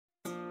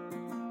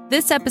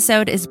This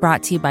episode is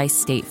brought to you by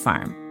State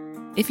Farm.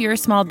 If you're a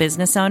small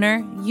business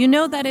owner, you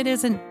know that it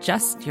isn't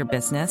just your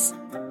business,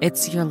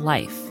 it's your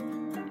life.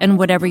 And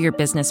whatever your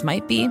business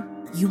might be,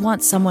 you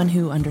want someone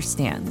who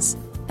understands.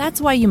 That's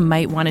why you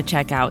might want to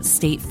check out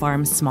State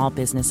Farm Small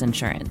Business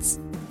Insurance.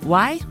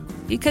 Why?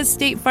 Because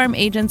State Farm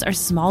agents are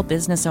small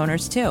business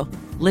owners too,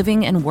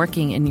 living and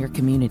working in your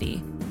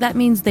community. That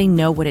means they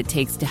know what it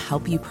takes to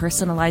help you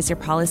personalize your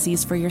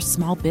policies for your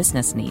small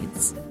business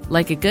needs.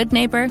 Like a good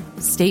neighbor,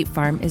 State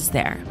Farm is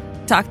there.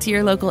 Talk to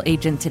your local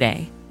agent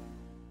today.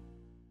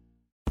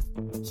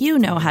 You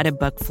know how to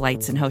book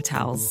flights and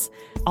hotels.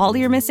 All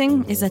you're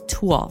missing is a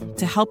tool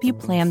to help you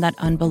plan that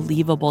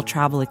unbelievable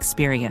travel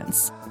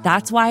experience.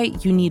 That's why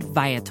you need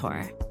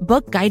Viator.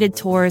 Book guided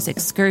tours,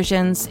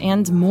 excursions,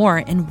 and more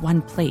in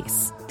one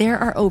place. There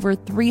are over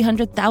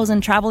 300,000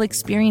 travel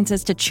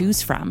experiences to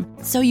choose from,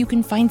 so you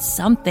can find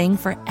something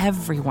for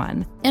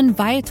everyone. And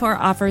Viator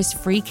offers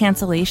free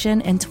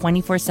cancellation and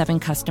 24/7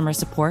 customer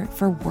support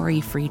for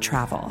worry-free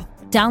travel.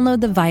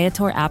 Download the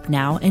Viator app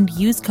now and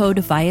use code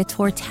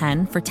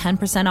Viator10 for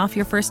 10% off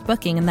your first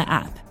booking in the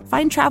app.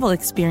 Find travel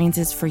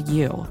experiences for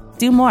you.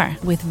 Do more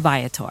with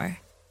Viator.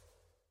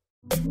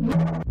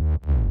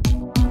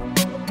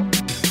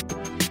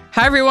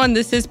 Hi, everyone.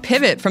 This is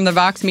Pivot from the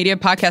Vox Media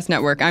Podcast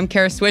Network. I'm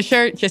Kara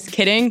Swisher. Just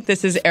kidding.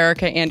 This is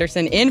Erica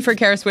Anderson in for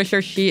Kara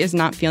Swisher. She is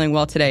not feeling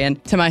well today.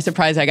 And to my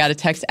surprise, I got a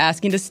text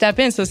asking to step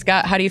in. So,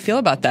 Scott, how do you feel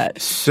about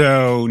that?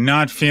 So,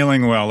 not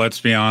feeling well,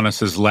 let's be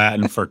honest, is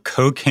Latin for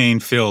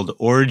cocaine-filled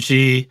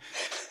orgy.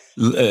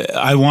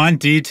 I want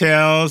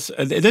details.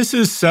 This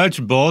is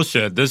such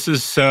bullshit. This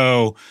is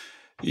so...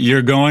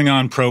 You're going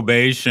on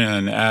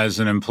probation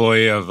as an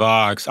employee of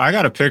Vox. I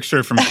got a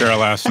picture from Kara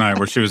last night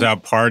where she was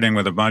out partying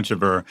with a bunch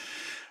of her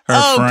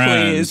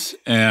friends. Please.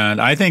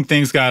 And I think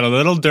things got a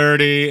little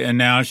dirty, and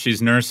now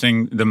she's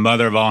nursing the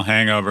mother of all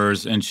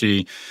hangovers, and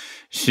she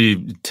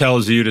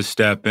tells you to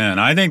step in.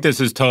 I think this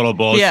is total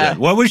bullshit. Yeah.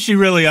 What was she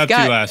really up to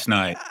last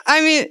night?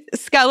 I mean,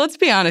 Scott, let's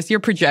be honest. You're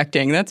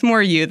projecting. That's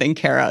more you than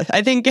Kara.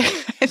 I think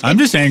I'm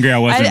just angry I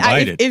wasn't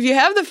invited. If you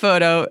have the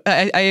photo,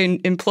 I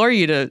implore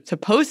you to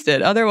post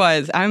it.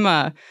 Otherwise,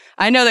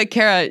 I know that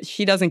Kara,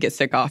 she doesn't get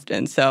sick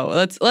often. So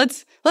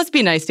let's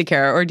be nice to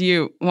Kara. Or do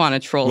you want to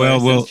troll her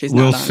since she's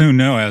not on? We'll soon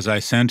know, as I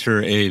sent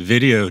her a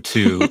video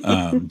to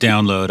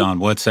download on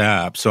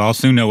WhatsApp. So I'll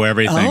soon know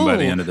everything by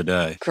the end of the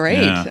day.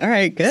 Great. Yeah. All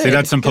right, good. See,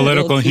 that's some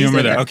political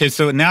humor there. Okay,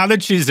 so now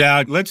that she's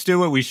out, let's do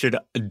what we should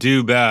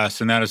do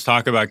best, and that is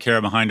talk about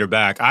Kara behind her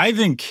back. I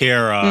think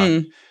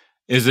Kara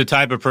is the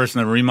type of person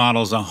that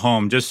remodels a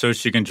home just so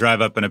she can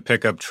drive up in a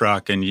pickup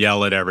truck and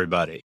yell at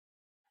everybody.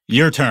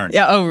 Your turn.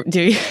 Yeah, oh,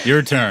 do you?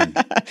 Your turn.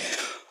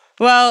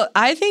 Well,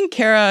 I think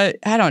Kara,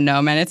 I don't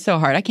know, man. It's so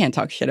hard. I can't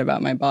talk shit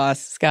about my boss,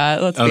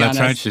 Scott. Let's be honest. Oh, that's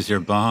right. She's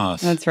your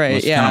boss. That's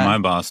right, she's kind of my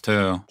boss,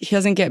 too. She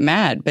doesn't get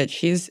mad, but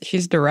she's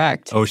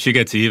direct. Oh, she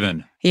gets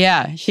even.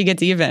 Yeah, she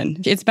gets even.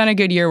 It's been a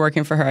good year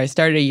working for her. I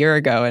started a year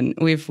ago, and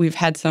we've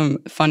had some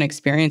fun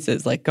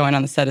experiences, like going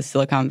on the set of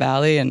Silicon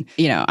Valley. And,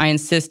 I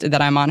insist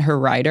that I'm on her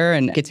rider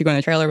and get to go in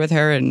the trailer with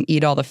her and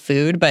eat all the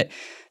food. But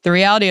the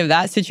reality of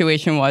that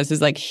situation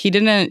is like she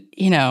didn't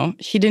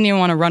even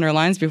want to run her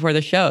lines before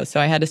the show. So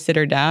I had to sit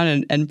her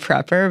down and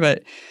prep her.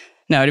 But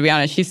no, to be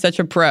honest, she's such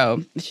a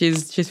pro.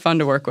 She's fun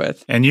to work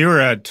with. And you were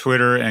at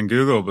Twitter and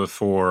Google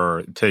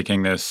before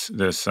taking this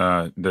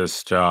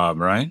job,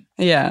 right?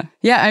 Yeah.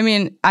 Yeah, I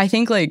mean, I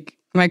think like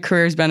my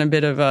career's been a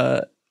bit of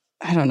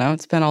I don't know,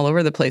 it's been all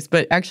over the place,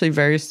 but actually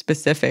very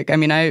specific. I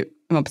mean, I'm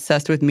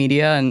obsessed with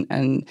media and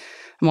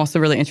I'm also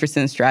really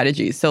interested in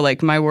strategy. So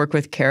like my work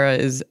with Kara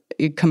is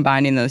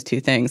combining those two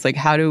things. Like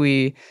how do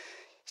we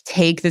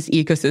take this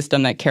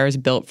ecosystem that Kara's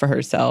built for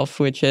herself,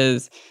 which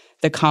is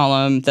the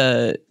column,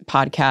 the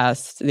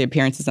podcast, the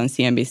appearances on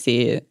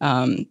CNBC,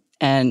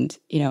 and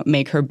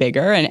make her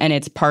bigger. And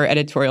it's part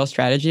editorial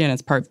strategy and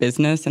it's part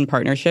business and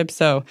partnership.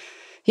 So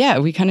yeah,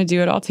 we kind of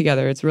do it all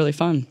together. It's really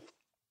fun.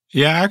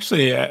 Yeah,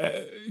 actually,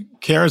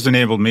 Kara's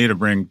enabled me to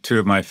bring two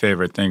of my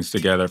favorite things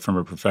together from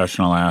a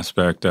professional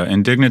aspect,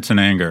 indignance and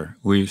anger.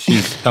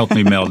 She's helped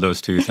me meld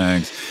those two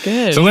things.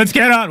 Good. So let's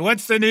get on.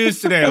 What's the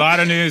news today? A lot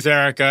of news,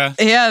 Erica.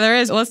 Yeah, there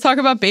is. Let's talk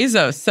about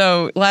Bezos.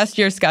 So last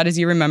year, Scott, as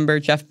you remember,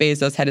 Jeff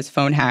Bezos had his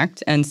phone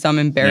hacked and some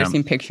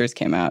embarrassing pictures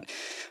came out.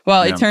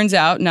 Well, it turns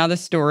out now the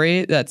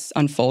story that's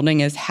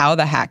unfolding is how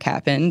the hack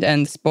happened.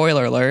 And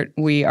spoiler alert,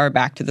 we are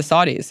back to the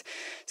Saudis.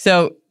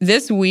 So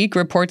this week,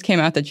 reports came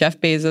out that Jeff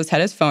Bezos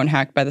had his phone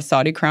hacked by the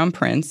Saudi crown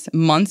prince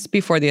months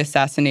before the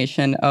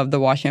assassination of the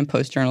Washington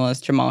Post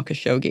journalist Jamal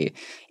Khashoggi.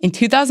 In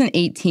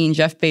 2018,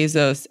 Jeff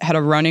Bezos had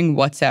a running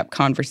WhatsApp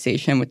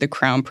conversation with the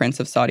crown prince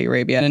of Saudi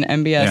Arabia, and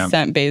MBS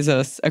sent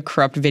Bezos a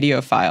corrupt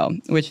video file,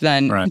 which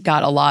then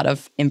got a lot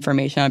of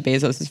information on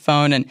Bezos'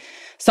 phone. And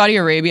Saudi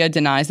Arabia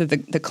denies that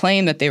the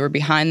claim that they were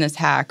behind this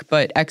hack,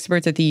 but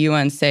experts at the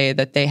UN say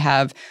that they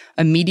have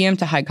a medium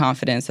to high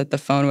confidence that the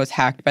phone was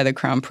hacked by the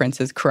crown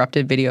prince's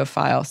corrupted video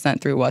file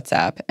sent through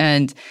WhatsApp.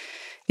 And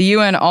The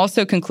UN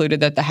also concluded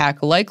that the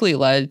hack likely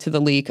led to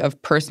the leak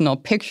of personal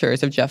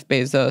pictures of Jeff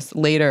Bezos,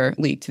 later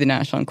leaked to the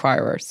National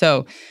Enquirer.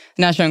 So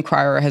the National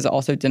Enquirer has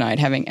also denied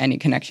having any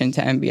connection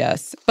to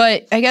MBS.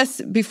 But I guess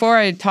before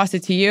I toss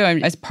it to you,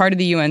 as part of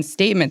the UN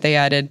statement, they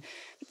added,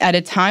 at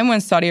a time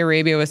when Saudi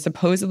Arabia was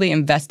supposedly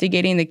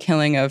investigating the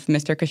killing of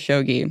Mr.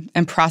 Khashoggi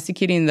and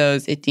prosecuting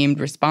those it deemed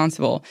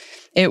responsible,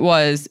 it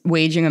was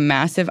waging a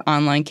massive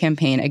online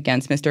campaign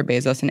against Mr.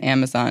 Bezos and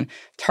Amazon,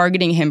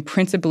 targeting him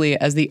principally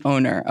as the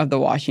owner of the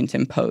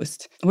Washington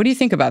Post. What do you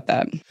think about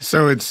that?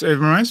 So it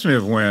reminds me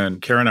of when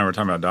Kara and I were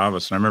talking about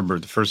Davos, and I remember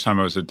the first time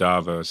I was at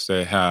Davos,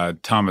 they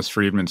had Thomas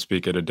Friedman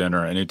speak at a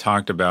dinner, and he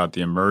talked about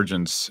the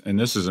emergence, and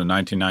this is in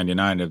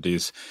 1999, of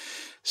these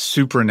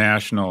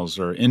supranationals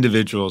or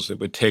individuals that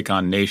would take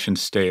on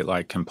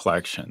nation-state-like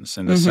complexions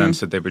in the sense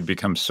that they would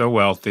become so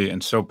wealthy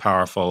and so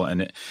powerful,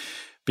 and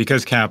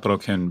because capital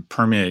can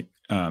permeate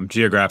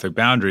geographic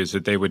boundaries,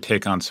 that they would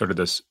take on sort of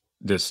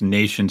this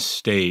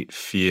nation-state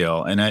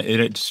feel. And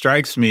it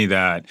strikes me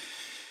that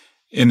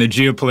in the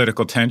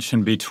geopolitical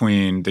tension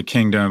between the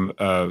Kingdom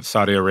of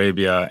Saudi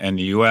Arabia and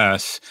the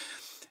U.S.,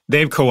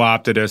 they've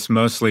co-opted us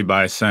mostly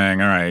by saying,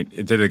 all right,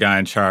 to the guy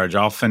in charge,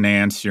 I'll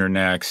finance your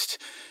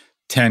next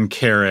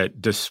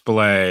 10-carat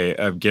display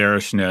of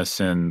garishness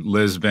in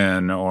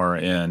Lisbon or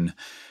in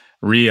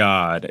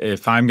Riyadh.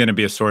 If I'm going to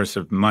be a source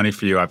of money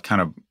for you, I've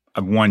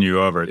won you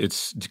over.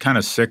 It's kind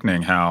of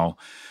sickening how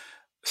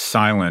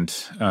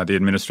silent the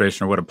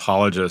administration, or what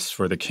apologists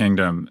for the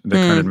kingdom, the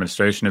current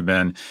administration, have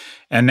been.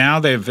 And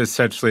now they've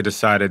essentially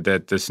decided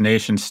that this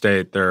nation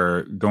state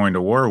they're going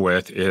to war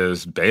with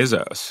is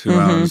Bezos, who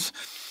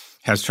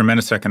has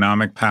tremendous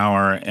economic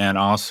power and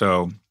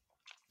also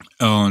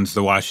owns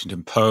the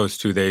Washington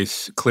Post, who they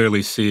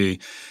clearly see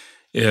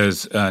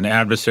is an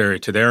adversary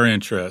to their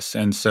interests.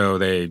 And so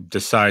they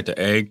decide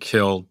to A,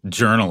 kill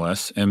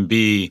journalists, and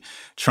B,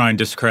 try and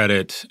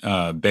discredit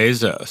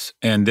Bezos.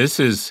 And this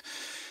is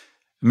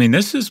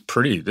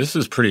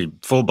pretty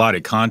full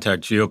body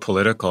contact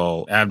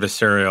geopolitical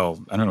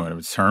adversarial. I don't know what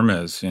its term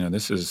is.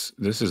 This is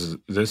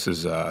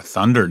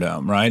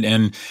Thunderdome, right?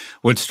 And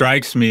what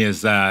strikes me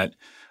is that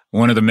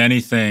one of the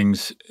many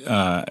things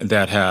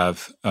that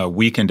have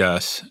weakened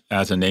us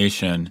as a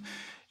nation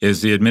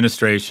is the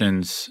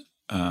administration's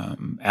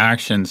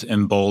actions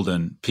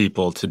embolden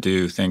people to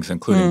do things,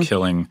 including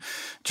killing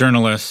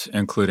journalists,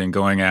 including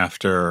going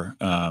after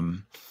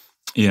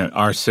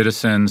our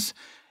citizens.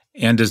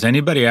 And does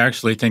anybody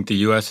actually think the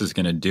U.S. is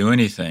going to do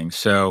anything?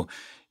 So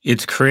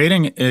it's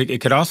creating –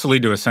 it could also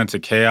lead to a sense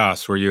of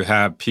chaos where you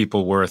have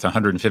people worth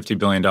 $150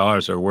 billion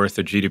or worth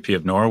the GDP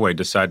of Norway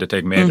decide to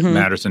take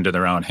matters into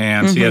their own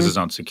hands. He has his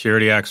own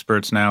security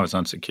experts now, his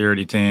own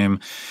security team.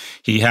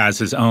 He has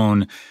his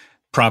own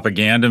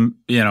propaganda,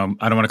 I don't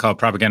want to call it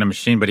propaganda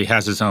machine, but he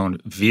has his own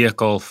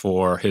vehicle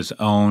for his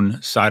own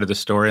side of the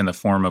story in the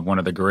form of one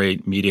of the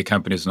great media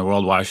companies in the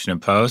world, Washington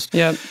Post.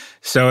 Yep.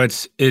 So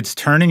it's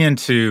turning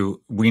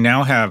into, we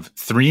now have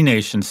 3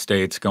 nation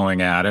states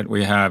going at it.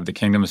 We have the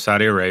Kingdom of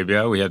Saudi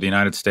Arabia, we have the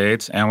United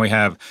States, and we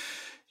have,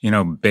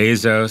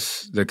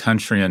 Bezos, the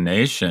country and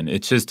nation.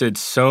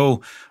 It's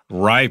so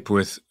ripe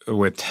with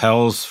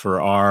tells for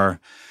our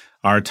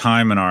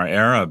time and our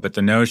era. But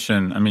the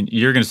notion,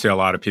 you're going to see a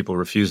lot of people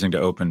refusing to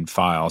open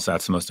files.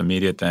 That's the most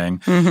immediate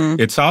thing.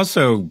 It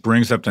also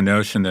brings up the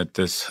notion that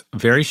this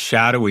very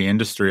shadowy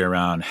industry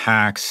around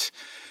hacks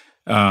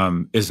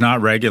is not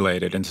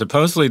regulated. And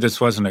supposedly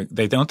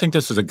they don't think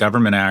this is a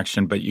government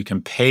action, but you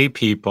can pay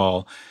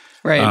people.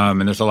 Right.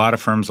 And there's a lot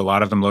of firms, a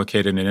lot of them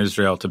located in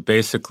Israel, to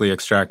basically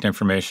extract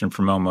information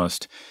from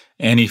almost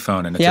any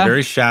phone. And it's a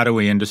very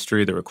shadowy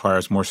industry that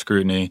requires more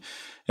scrutiny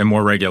and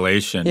more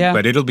regulation. Yeah.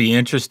 But it'll be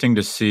interesting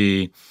to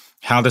see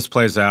how this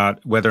plays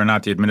out, whether or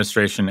not the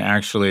administration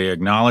actually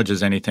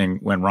acknowledges anything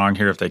went wrong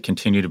here, if they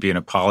continue to be an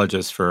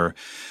apologist for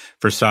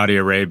Saudi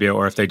Arabia,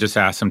 or if they just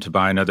ask them to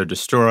buy another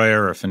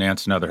destroyer or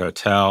finance another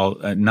hotel.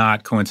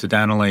 Not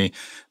coincidentally,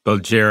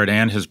 both Jared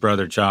and his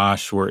brother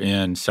Josh were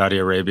in Saudi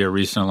Arabia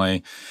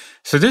recently.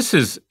 So this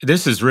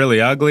is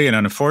really ugly. And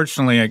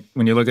unfortunately,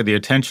 when you look at the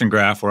attention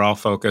graph, we're all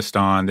focused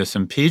on this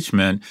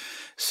impeachment.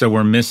 So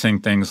we're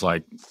missing things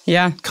like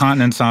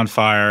continents on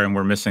fire, and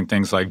we're missing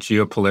things like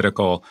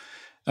geopolitical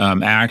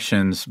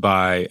actions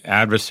by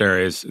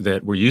adversaries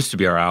that were used to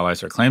be our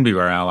allies or claimed to be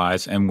our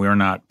allies, and we're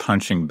not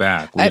punching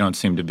back.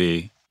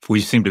 We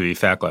seem to be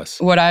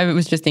feckless. What I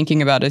was just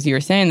thinking about as you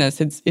were saying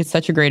this, it's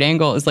such a great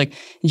angle, is like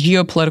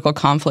geopolitical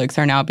conflicts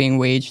are now being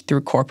waged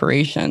through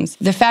corporations.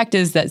 The fact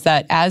is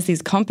that as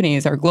these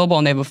companies are global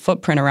and they have a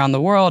footprint around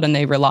the world and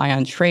they rely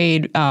on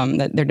trade,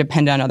 that they're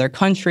dependent on other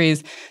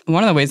countries,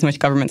 one of the ways in which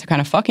governments are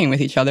kind of fucking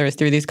with each other is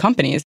through these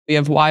companies. We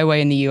have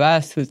Huawei in the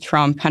U.S. with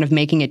Trump kind of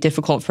making it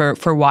difficult for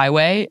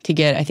Huawei to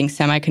get, I think,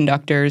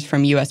 semiconductors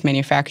from U.S.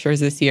 manufacturers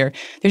this year.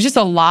 There's just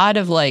a lot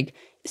of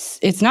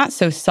it's not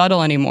so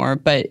subtle anymore,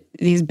 but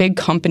these big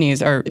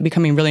companies are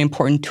becoming really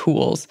important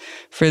tools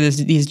for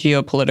these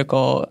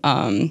geopolitical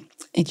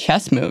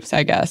chess moves,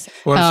 I guess.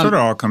 Well, it sort of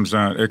all comes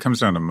down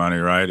to money,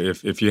 right?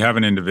 If you have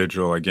an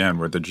individual, again,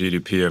 with the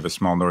GDP of a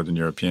small Northern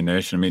European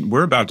nation, I mean,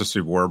 we're about to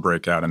see war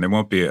break out, and there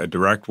won't be a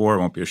direct war, it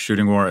won't be a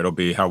shooting war. It'll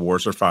be how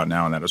wars are fought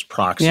now, and that is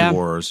proxy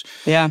wars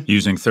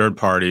using third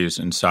parties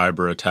and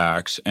cyber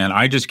attacks. And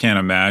I just can't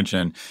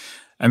imagine.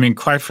 I mean,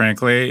 quite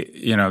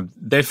frankly,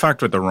 they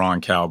fucked with the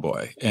wrong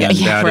cowboy. And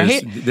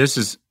this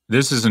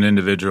is an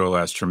individual who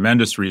has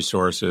tremendous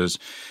resources,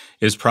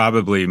 is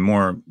probably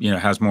more,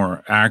 has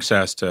more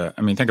access to,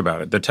 I mean, think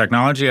about it. The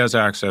technology he has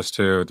access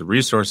to, the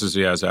resources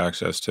he has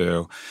access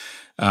to.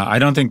 I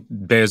don't think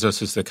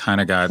Bezos is the kind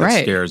of guy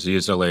that scares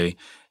easily.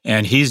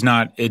 And he's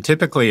not,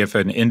 typically if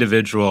an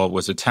individual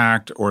was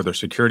attacked or their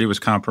security was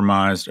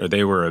compromised or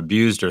they were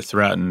abused or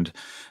threatened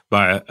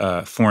by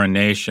a foreign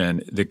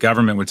nation, the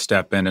government would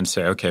step in and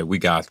say, okay, we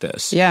got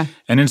this. Yeah.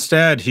 And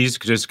instead, he's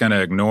just going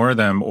to ignore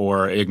them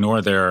or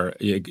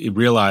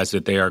realize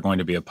that they are going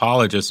to be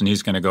apologists, and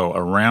he's going to go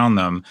around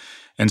them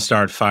and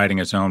start fighting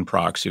his own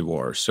proxy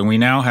wars. So we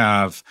now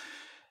have,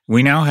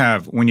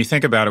 when you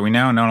think about it, we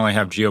now not only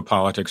have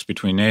geopolitics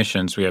between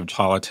nations, we have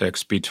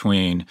politics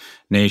between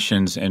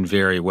nations and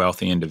very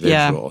wealthy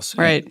individuals.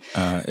 Yeah, right.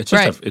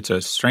 It's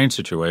a strange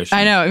situation.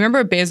 I know.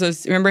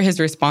 Remember his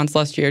response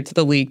last year to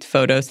the leaked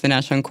photos to the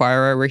National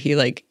Enquirer where he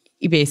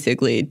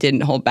basically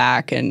didn't hold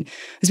back and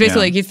it's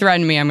basically like, you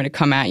threatened me, I'm going to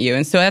come at you.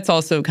 And so that's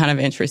also kind of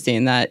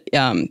interesting that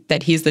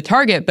he's the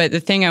target. But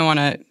the thing I want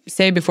to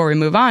say before we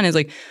move on is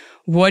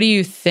what do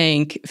you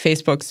think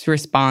Facebook's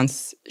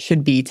response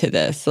should be to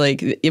this?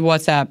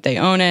 WhatsApp, they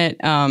own it.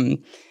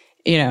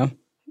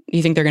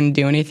 You think they're going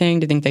to do anything?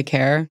 Do you think they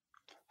care?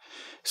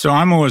 So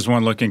I'm always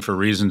one looking for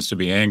reasons to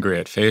be angry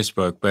at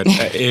Facebook. But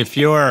if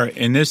you're,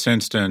 in this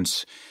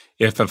instance,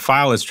 if a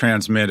file is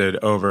transmitted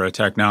over a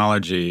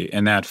technology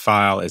and that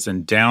file is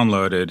then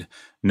downloaded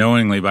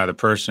knowingly by the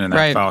person and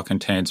that file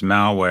contains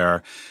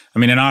malware, I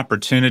mean, an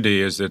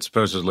opportunity is that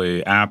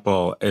supposedly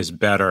Apple is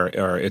better,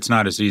 or it's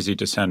not as easy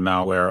to send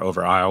malware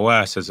over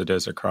iOS as it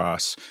is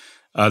across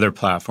other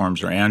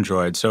platforms or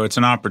Android. So it's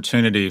an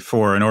opportunity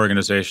for an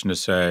organization to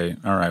say,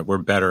 all right, we're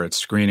better at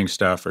screening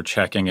stuff or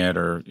checking it,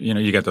 or,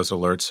 you get those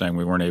alerts saying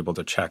we weren't able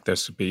to check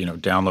this,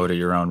 download at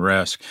your own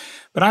risk.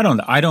 But I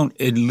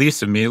don't, at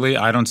least immediately,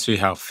 I don't see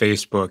how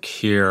Facebook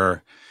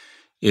here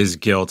is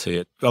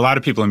guilty. A lot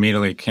of people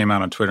immediately came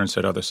out on Twitter and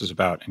said, oh, this is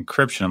about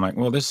encryption. I'm like,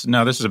 well, this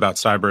is about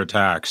cyber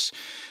attacks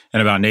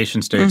and about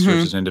nation states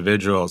versus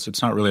individuals.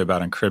 It's not really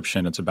about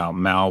encryption. It's about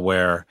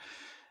malware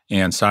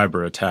and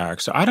cyber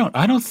attacks. So I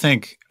don't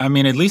think, I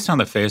mean, at least on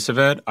the face of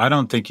it, I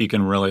don't think you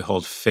can really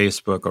hold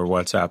Facebook or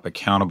WhatsApp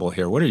accountable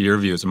here. What are your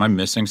views? Am I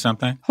missing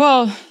something?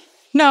 Well,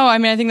 no, I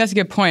mean, I think that's a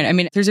good point. I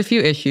mean, there's a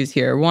few issues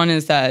here. One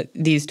is that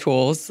these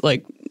tools,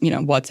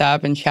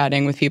 WhatsApp and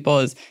chatting with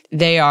people,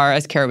 they are,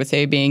 as Kara would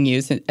say, being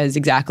used as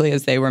exactly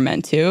as they were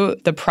meant to.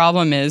 The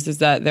problem is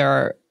that there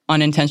are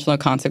unintentional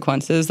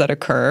consequences that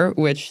occur,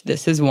 which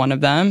this is one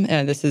of them.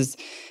 And this is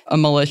a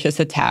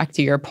malicious attack,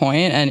 to your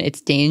point, and it's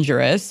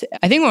dangerous.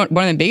 I think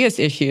one of the biggest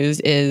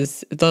issues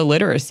is the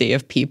literacy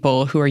of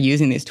people who are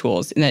using these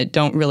tools and that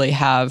don't really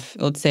have,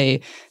 let's say,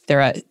 they're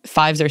at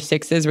 5s or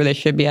 6s where they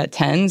should be at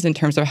 10s in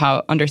terms of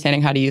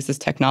understanding how to use this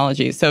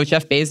technology. So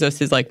Jeff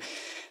Bezos is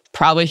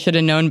probably should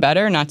have known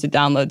better not to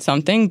download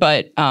something,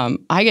 but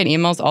I get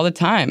emails all the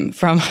time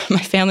from my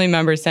family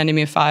members sending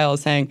me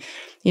files saying,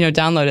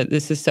 download it.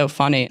 This is so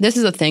funny. This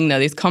is the thing, though.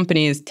 These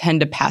companies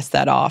tend to pass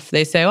that off.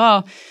 They say,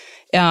 well,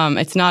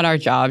 it's not our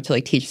job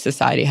to teach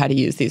society how to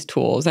use these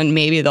tools. And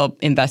maybe they'll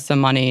invest some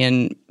money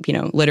in,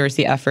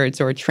 literacy efforts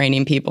or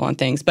training people on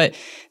things. But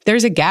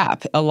there's a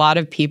gap. A lot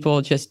of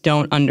people just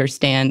don't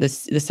understand the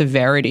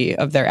severity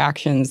of their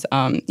actions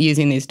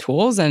using these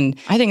tools. And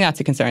I think that's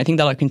a concern. I think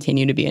that'll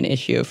continue to be an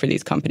issue for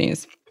these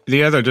companies.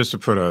 The other, just to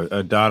put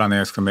a dot on the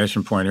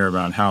exclamation point here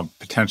around how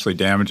potentially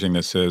damaging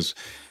this is,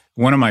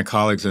 one of my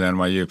colleagues at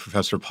NYU,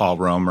 Professor Paul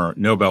Romer,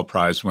 Nobel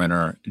Prize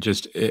winner,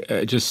 just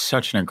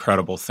such an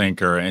incredible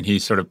thinker, and he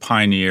sort of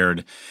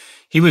pioneered.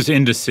 He was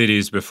into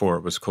cities before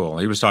it was cool.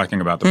 He was talking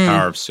about the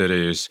power of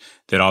cities,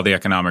 that all the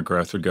economic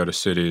growth would go to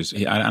cities.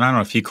 I don't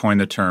know if he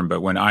coined the term,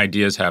 but when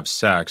ideas have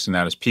sex, and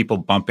that is people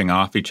bumping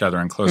off each other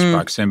in close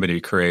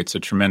proximity, creates a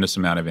tremendous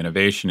amount of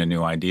innovation and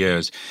new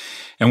ideas.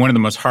 And one of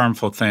the most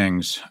harmful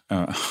things,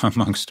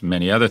 amongst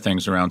many other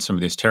things around some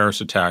of these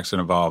terrorist attacks that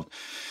involved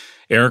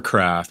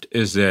aircraft,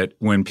 is that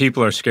when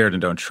people are scared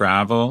and don't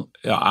travel,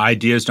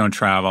 ideas don't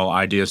travel,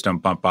 ideas don't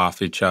bump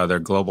off each other,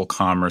 global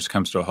commerce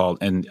comes to a halt,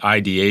 and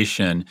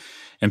ideation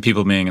and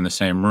people being in the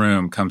same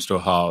room comes to a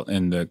halt,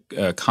 and the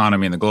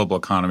economy and the global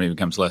economy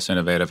becomes less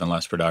innovative and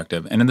less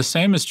productive. And then the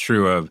same is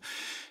true of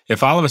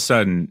if all of a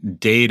sudden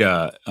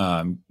data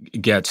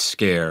gets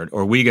scared,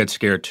 or we get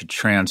scared to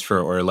transfer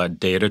or let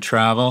data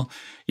travel,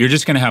 you're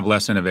just going to have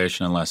less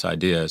innovation and less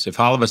ideas. If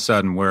all of a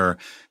sudden we're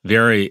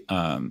very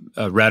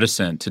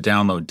reticent to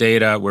download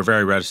data, we're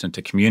very reticent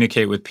to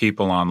communicate with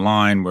people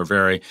online,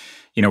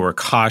 we're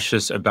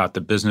cautious about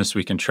the business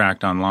we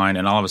contract online,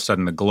 and all of a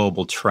sudden the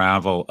global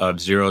travel of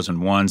zeros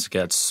and ones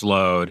gets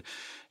slowed,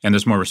 and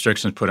there's more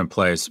restrictions put in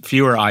place,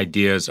 fewer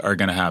ideas are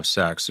going to have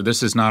sex. So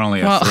this is not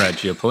only a threat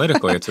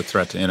geopolitically, it's a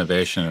threat to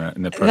innovation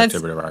and the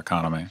productivity of our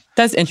economy.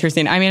 That's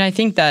interesting. I mean, I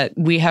think that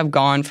we have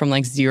gone from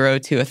like 0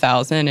 to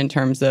 1,000 in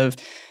terms of,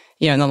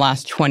 in the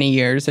last 20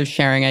 years of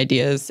sharing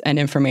ideas and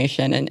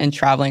information and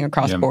traveling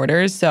across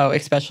borders. So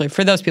especially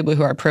for those people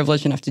who are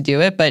privileged enough to do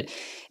it. But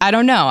I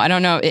don't know. I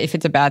don't know if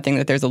it's a bad thing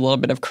that there's a little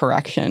bit of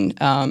correction,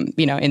 in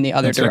the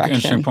other direction. That's an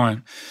interesting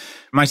point.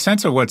 My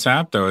sense of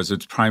WhatsApp, though, is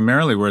it's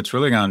primarily where it's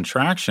really gotten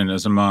traction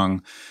is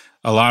among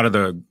a lot of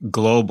the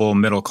global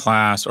middle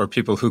class or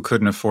people who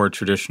couldn't afford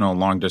traditional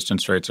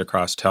long-distance rates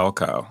across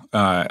telco.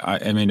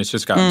 I mean, it's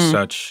just gotten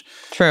such...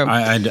 True.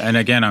 And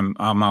again, I'm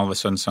all of a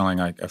sudden sounding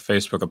like a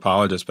Facebook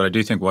apologist, but I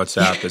do think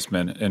WhatsApp has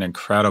been an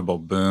incredible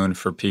boon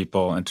for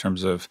people in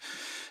terms of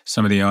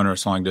some of the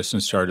onerous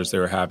long-distance charges they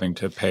were having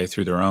to pay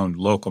through their own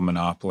local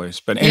monopolies.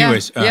 But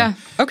anyways,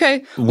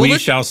 okay. We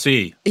shall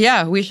see.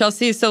 Yeah, we shall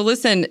see. So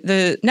listen,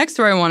 the next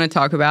story I want to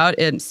talk about,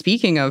 and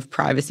speaking of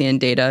privacy and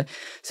data,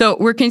 so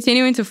we're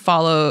continuing to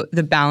follow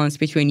the balance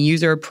between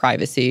user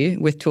privacy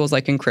with tools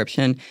like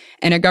encryption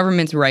and a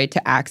government's right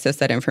to access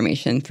that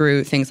information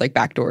through things like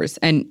backdoors.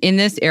 And in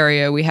this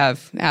area, we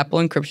have Apple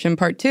Encryption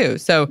Part 2.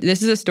 So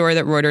this is a story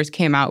that Reuters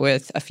came out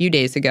with a few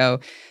days ago.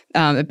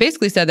 It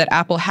basically said that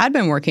Apple had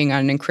been working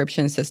on an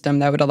encryption system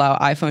that would allow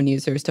iPhone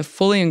users to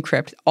fully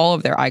encrypt all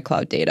of their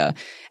iCloud data.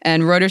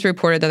 And Reuters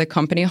reported that the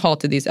company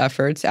halted these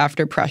efforts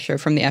after pressure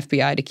from the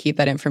FBI to keep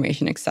that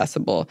information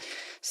accessible.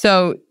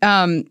 So,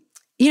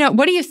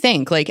 what do you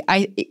think?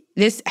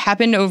 This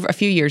happened over a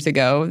few years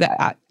ago.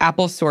 That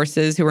Apple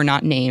sources who were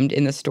not named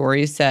in the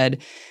story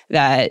said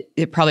that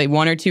probably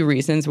one or two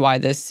reasons why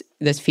this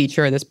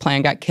feature or this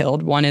plan got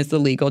killed. One is the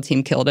legal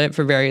team killed it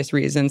for various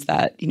reasons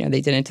that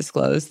they didn't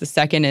disclose. The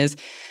second is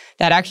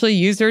that actually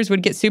users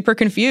would get super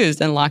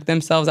confused and lock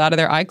themselves out of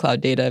their iCloud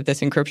data if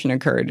this encryption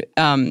occurred.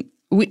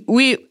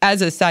 We,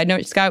 as a side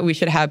note, Scott, we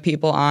should have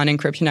people on,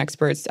 encryption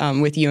experts,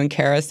 with you and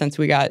Kara, since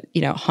we got,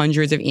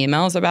 hundreds of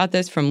emails about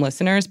this from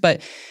listeners.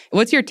 But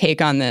what's your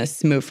take on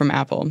this move from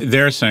Apple?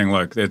 They're saying,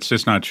 look, it's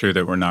just not true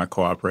that we're not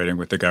cooperating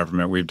with the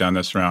government. We've done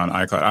this around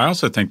iCloud. I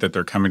also think that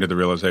they're coming to the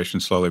realization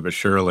slowly but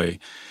surely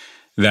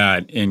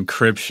that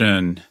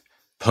encryption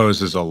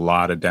poses a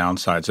lot of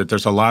downsides, that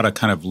there's a lot of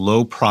kind of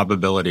low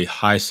probability,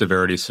 high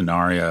severity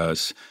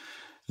scenarios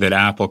that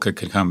Apple could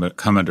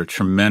come under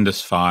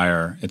tremendous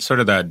fire. It's sort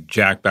of that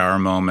Jack Bauer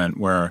moment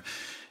where,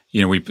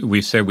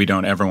 we say we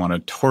don't ever want to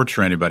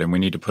torture anybody, and we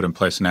need to put in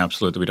place an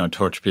absolute that we don't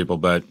torture people.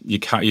 But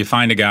you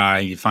find a guy,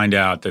 you find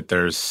out that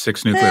there's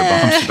 6 nuclear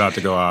bombs about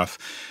to go off,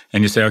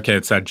 and you say, okay,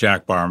 it's that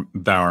Jack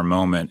Bauer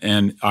moment.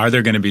 And are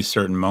there going to be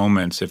certain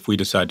moments if we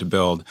decide to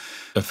build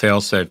a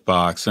fail-safe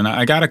box? And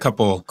I got a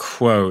couple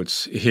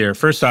quotes here.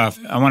 First off,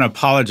 I want to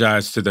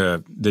apologize to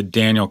the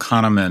Daniel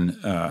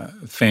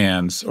Kahneman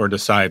fans or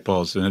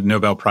disciples. The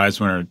Nobel Prize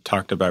winner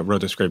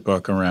wrote this great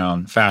book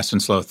around fast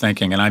and slow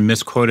thinking. And I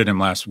misquoted him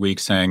last week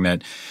saying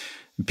that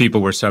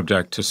people were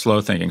subject to slow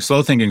thinking.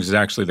 Slow thinking is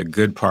actually the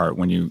good part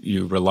when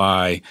you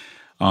rely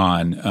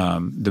on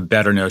the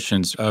better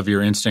notions of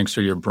your instincts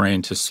or your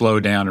brain to slow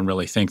down and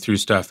really think through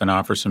stuff and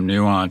offer some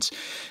nuance.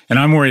 And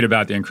I'm worried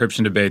about the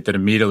encryption debate that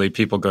immediately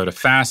people go to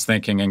fast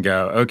thinking and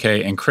go,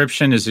 okay,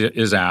 encryption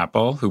is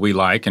Apple, who we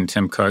like, and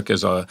Tim Cook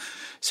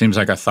seems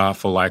like a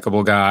thoughtful,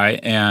 likable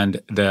guy,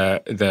 and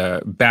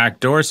the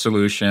backdoor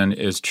solution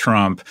is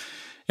Trump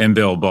and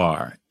Bill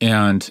Barr.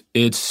 And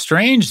it's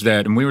strange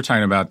that, and we were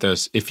talking about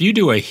this, if you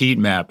do a heat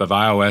map of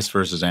iOS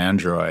versus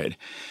Android,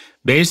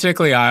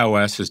 basically,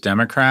 iOS is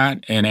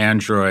Democrat and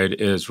Android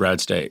is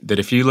red state. That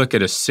if you look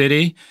at a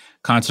city,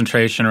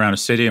 concentration around a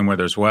city and where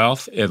there's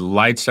wealth, it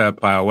lights up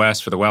iOS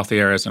for the wealthy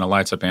areas and it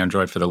lights up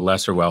Android for the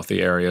lesser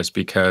wealthy areas,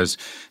 because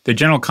the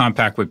general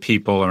compact with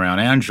people around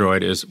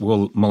Android is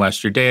we'll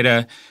molest your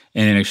data,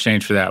 and in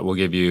exchange for that, we'll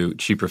give you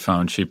cheaper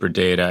phone, cheaper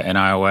data. And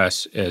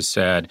iOS has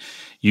said,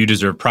 you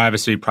deserve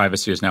privacy.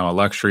 Privacy is now a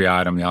luxury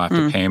item. You'll have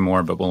to pay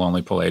more, but we'll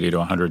only pull 80 to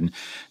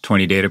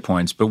 120 data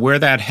points. But where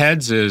that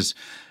heads is,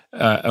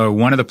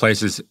 one of the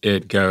places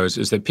it goes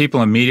is that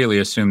people immediately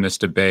assume this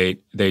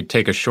debate. They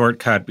take a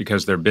shortcut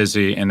because they're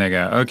busy, and they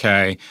go,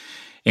 okay,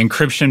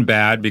 encryption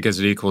bad because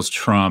it equals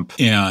Trump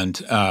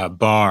and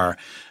Barr.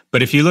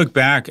 But if you look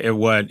back at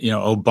what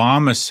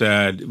Obama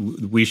said,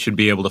 we should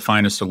be able to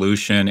find a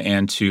solution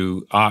and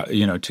to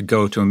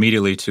go to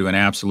immediately to an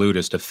absolute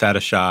is to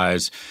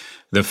fetishize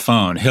the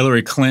phone.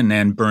 Hillary Clinton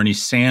and Bernie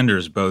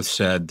Sanders both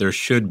said there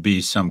should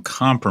be some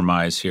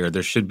compromise here.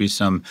 There should be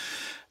some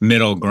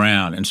middle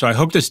ground. And so I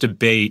hope this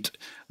debate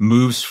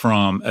moves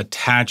from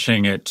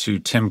attaching it to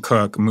Tim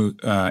Cook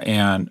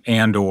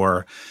and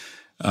or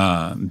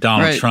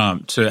Donald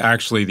Trump to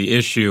actually the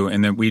issue,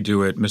 and that we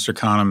do it, Mr.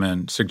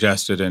 Kahneman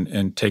suggested,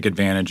 and take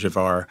advantage of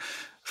our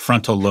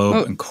frontal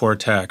lobe and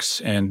cortex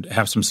and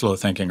have some slow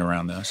thinking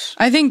around this.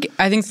 I think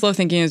slow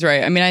thinking is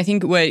right. I mean, I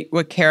think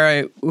what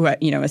Kara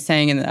was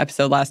saying in the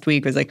episode last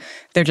week was like,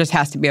 there just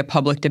has to be a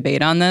public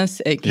debate on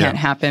this. It can't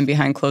happen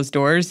behind closed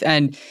doors.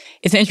 And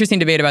it's an interesting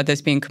debate about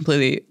this being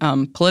completely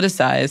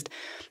politicized.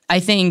 I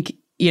think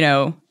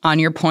on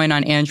your point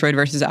on Android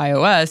versus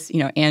iOS,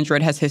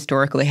 Android has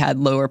historically had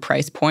lower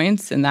price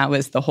points, and that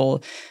was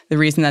the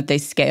reason that they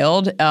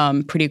scaled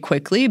pretty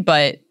quickly.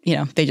 But,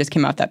 they just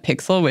came out that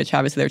Pixel, which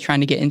obviously they're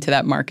trying to get into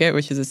that market,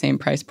 which is the same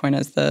price point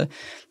as the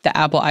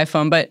Apple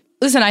iPhone. But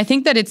listen, I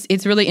think that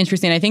it's really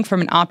interesting. I think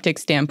from an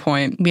optics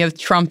standpoint, we have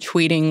Trump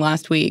tweeting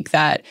last week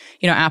that,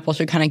 Apple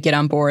should kind of get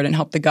on board and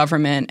help the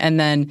government. And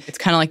then it's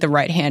kind of like the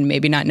right hand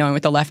maybe not knowing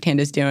what the left hand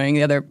is doing,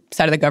 the other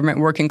side of the government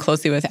working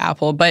closely with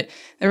Apple. But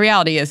the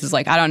reality is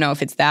I don't know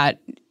if it's that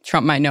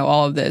Trump might know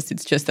all of this.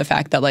 It's just the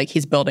fact that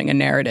he's building a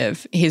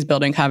narrative. He's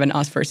building kind of an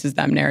us versus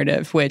them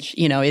narrative, which,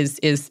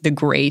 is the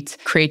great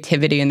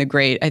creativity and the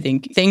great, I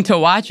think, thing to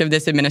watch of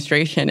this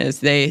administration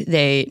is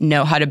they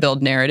know how to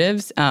build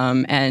narratives.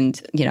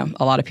 And,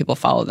 a lot of people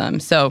follow them.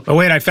 So, oh,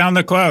 wait, I found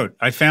the quote.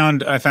 I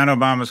found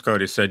Obama's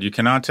quote. He said, "You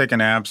cannot take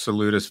an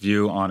absolutist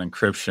view on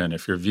encryption.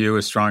 If your view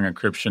is strong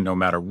encryption, no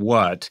matter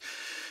what,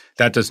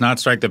 that does not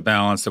strike the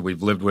balance that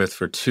we've lived with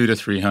for 200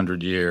 to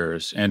 300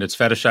 years, and it's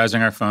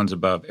fetishizing our phones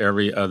above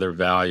every other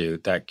value.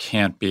 That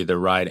can't be the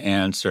right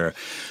answer."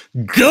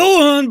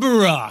 Go on,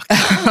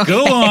 Barack.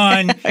 Go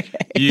on, okay.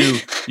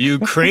 You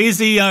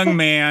crazy young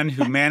man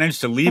who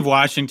managed to leave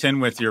Washington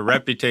with your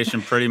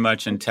reputation pretty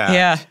much intact.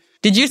 Yeah.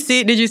 Did you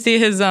see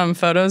his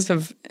photos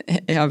of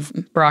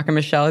Barack and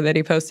Michelle that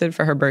he posted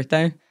for her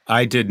birthday?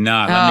 I did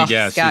not. Let me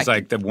guess. Scott. He's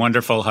like the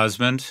wonderful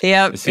husband?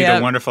 Yep. Is he the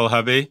wonderful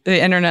hubby?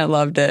 The internet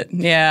loved it.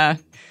 Yeah.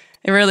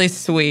 Really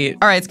sweet.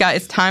 All right, Scott,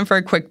 it's time for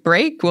a quick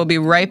break. We'll be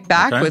right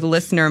back with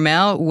listener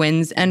mail,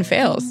 wins and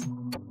fails.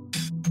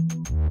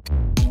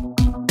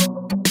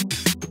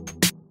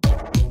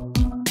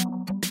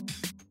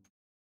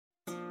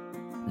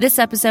 This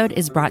episode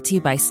is brought to you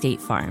by State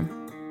Farm.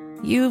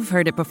 You've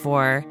heard it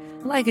before.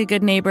 Like a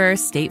good neighbor,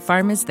 State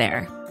Farm is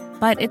there.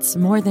 But it's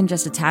more than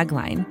just a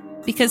tagline.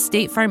 Because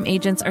State Farm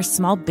agents are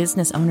small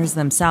business owners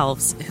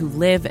themselves who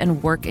live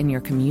and work in your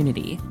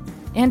community.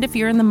 And if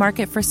you're in the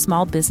market for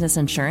small business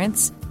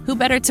insurance, who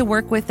better to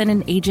work with than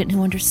an agent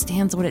who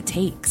understands what it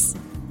takes?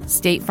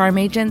 State Farm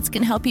agents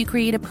can help you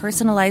create a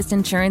personalized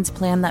insurance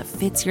plan that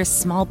fits your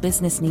small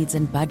business needs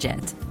and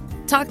budget.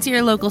 Talk to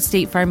your local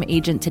State Farm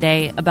agent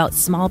today about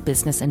small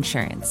business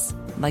insurance.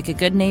 Like a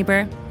good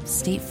neighbor,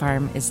 State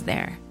Farm is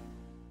there.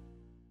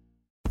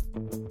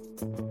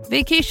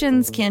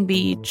 Vacations can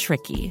be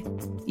tricky.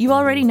 You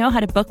already know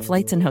how to book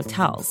flights and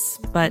hotels,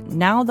 but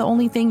now the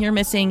only thing you're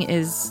missing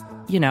is,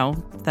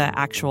 the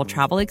actual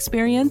travel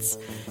experience.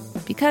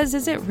 Because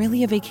is it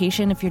really a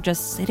vacation if you're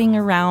just sitting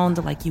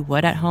around like you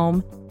would at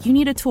home? You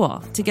need a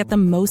tool to get the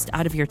most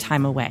out of your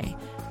time away.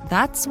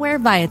 That's where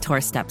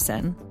Viator steps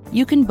in.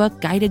 You can book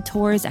guided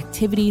tours,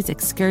 activities,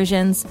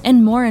 excursions,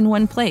 and more in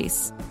one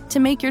place to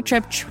make your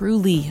trip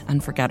truly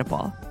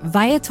unforgettable.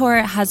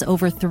 Viator has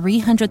over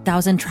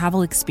 300,000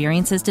 travel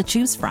experiences to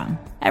choose from.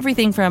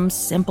 Everything from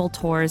simple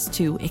tours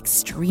to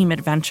extreme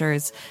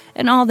adventures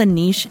and all the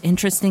niche,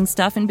 interesting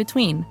stuff in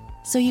between.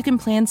 So you can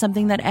plan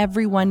something that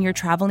everyone you're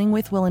traveling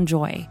with will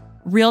enjoy.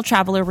 Real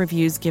traveler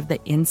reviews give the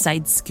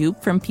inside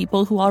scoop from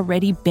people who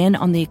already been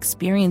on the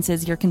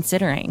experiences you're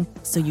considering,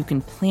 so you can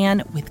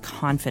plan with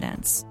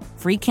confidence.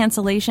 Free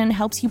cancellation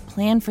helps you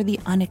plan for the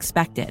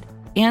unexpected.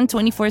 And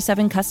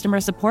 24/7 customer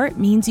support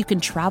means you can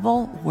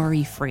travel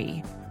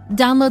worry-free.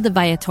 Download the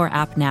Viator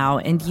app now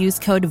and use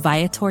code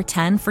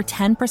Viator10 for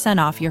 10%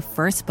 off your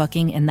first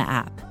booking in the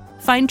app.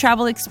 Find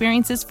travel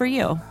experiences for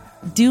you.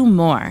 Do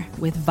more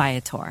with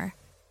Viator.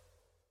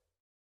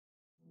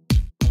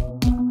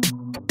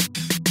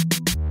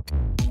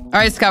 All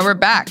right, Scott, we're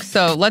back.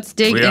 So let's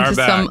dig into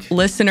some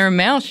listener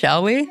mail,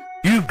 shall we?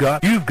 You've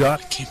got. I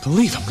can't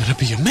believe I'm going to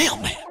be a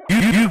mailman.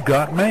 You've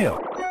got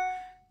mail.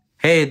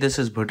 Hey, this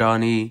is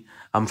Bhutani.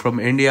 I'm from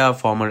India,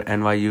 former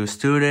NYU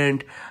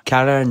student.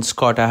 Kara and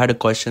Scott, I had a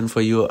question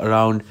for you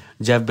around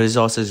Jeff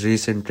Bezos'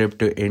 recent trip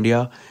to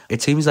India.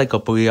 It seems like a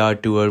PR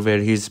tour where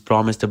he's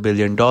promised $1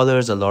 billion,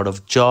 a lot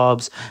of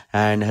jobs,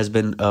 and has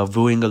been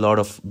wooing a lot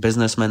of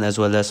businessmen as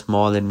well as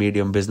small and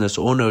medium business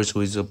owners who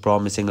is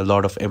promising a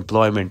lot of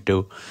employment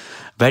to.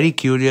 Very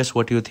curious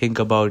what you think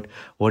about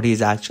what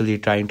he's actually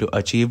trying to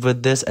achieve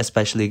with this,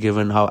 especially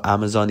given how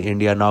Amazon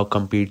India now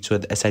competes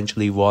with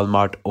essentially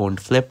Walmart-owned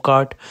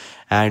Flipkart,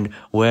 and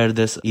where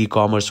this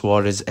e-commerce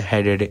war is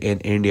headed in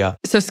India.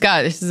 So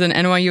Scott, this is an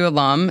NYU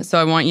alum, so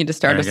I want you to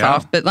start us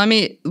off. But let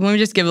me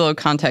just give a little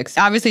context.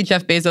 Obviously,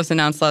 Jeff Bezos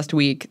announced last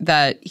week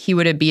that he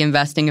would be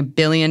investing $1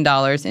 billion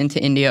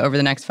into India over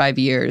the next 5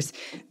 years.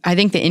 I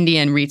think the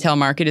Indian retail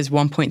market is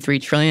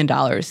 $1.3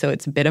 trillion, so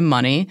it's a bit of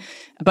money.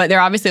 But there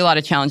are obviously a lot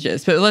of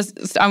challenges. But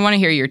I want to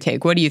hear your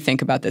take. What do you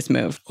think about this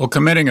move? Well,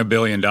 committing $1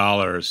 billion,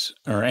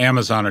 or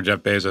Amazon or Jeff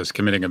Bezos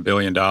committing $1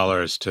 billion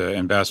to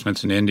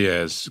investments in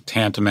India is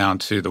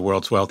tantamount to the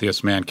world's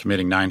wealthiest man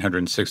committing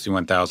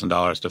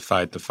 $961,000 to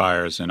fight the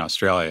fires in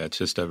Australia. It's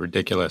just a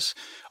ridiculous.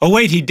 Oh,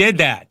 wait, he did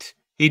that.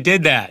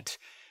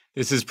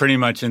 This is pretty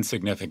much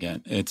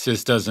insignificant. It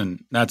just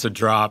doesn't, that's a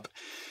drop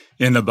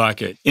in the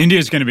bucket. India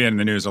is going to be in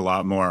the news a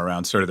lot more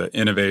around sort of the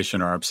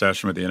innovation or our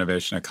obsession with the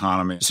innovation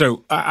economy.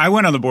 So I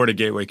went on the board of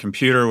Gateway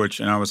Computer,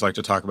 which, and I always like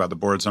to talk about the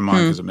boards I'm on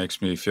because it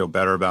makes me feel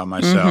better about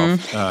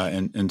myself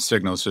and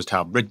signals just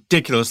how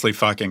ridiculously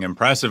fucking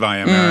impressive I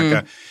am,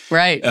 Erica.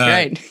 Right.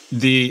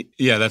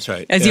 Yeah, that's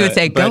right. As you would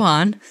say, go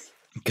on.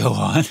 Go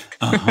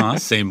on.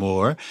 Say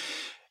more.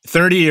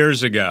 30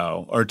 years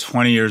ago or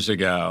 20 years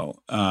ago,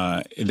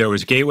 there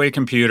was Gateway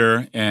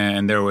Computer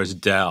and there was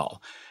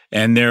Dell.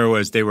 And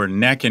they were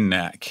neck and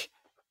neck.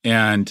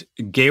 And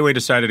Gateway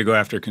decided to go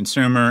after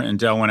consumer, and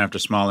Dell went after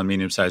small and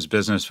medium-sized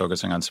business,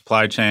 focusing on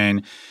supply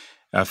chain.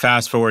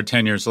 Fast forward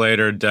 10 years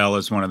later, Dell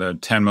is one of the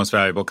 10 most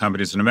valuable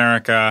companies in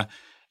America,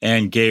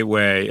 and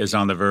Gateway is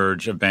on the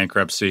verge of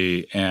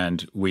bankruptcy,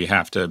 and we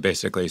have to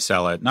basically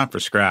sell it, not for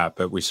scrap,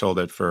 but we sold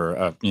it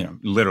for,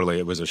 literally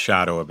it was a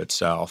shadow of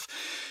itself.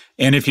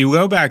 And if you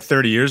go back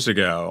 30 years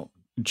ago,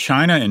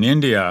 China and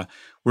India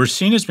were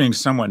seen as being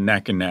somewhat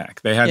neck and neck.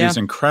 They had these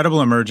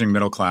incredible emerging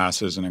middle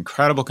classes, an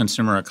incredible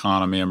consumer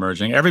economy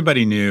emerging.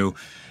 Everybody knew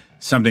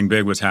something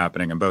big was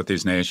happening in both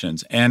these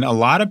nations. And a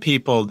lot of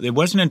people, it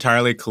wasn't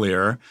entirely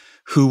clear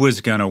who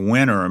was going to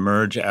win or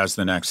emerge as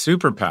the next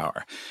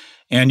superpower.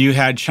 And you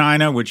had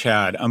China, which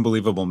had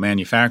unbelievable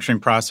manufacturing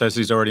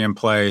processes already in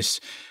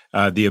place,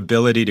 the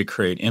ability to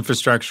create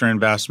infrastructure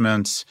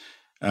investments.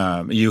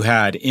 You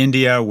had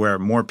India, where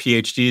more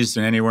PhDs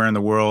than anywhere in the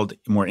world,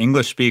 more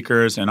English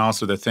speakers, and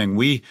also the thing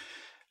we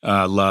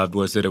loved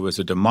was that it was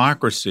a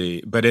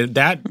democracy. But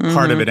that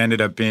part of it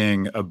ended up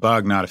being a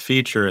bug, not a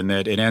feature, in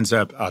that it ends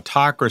up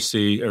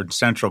autocracy or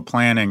central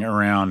planning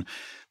around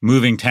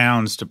moving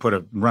towns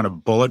to run a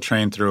bullet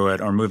train through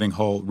it, or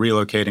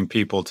relocating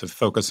people to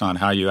focus on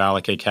how you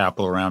allocate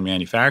capital around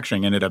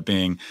manufacturing ended up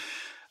being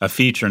a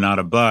feature, not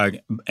a bug.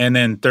 And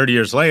then 30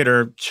 years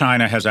later,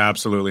 China has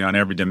absolutely, on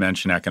every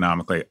dimension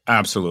economically,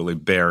 absolutely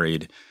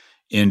buried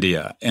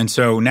India. And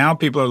so now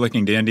people are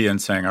looking to India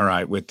and saying, all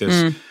right, with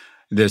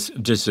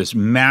this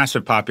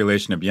massive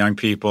population of young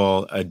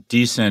people, a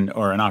decent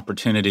or an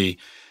opportunity,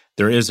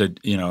 there is an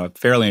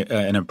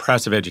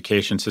impressive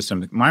education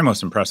system. My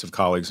most impressive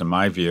colleagues, in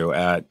my view,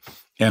 at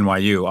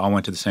NYU all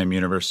went to the same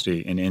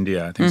university in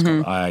India. I think it's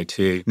called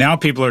IIT. Now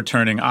people are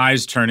turning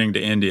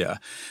to India.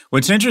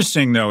 What's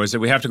interesting, though, is that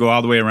we have to go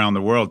all the way around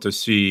the world to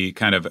see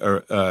kind of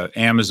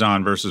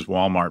Amazon versus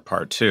Walmart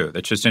part two.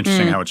 That's just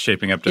interesting how it's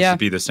shaping up to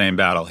be the same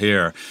battle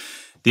here.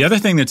 The other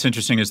thing that's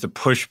interesting is the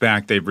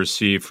pushback they've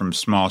received from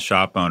small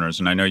shop owners.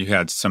 And I know you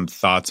had some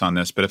thoughts on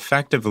this, but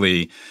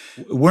effectively,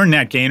 we're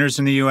net gainers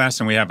in the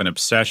U.S. and we have an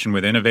obsession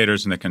with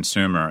innovators and the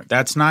consumer.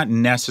 That's not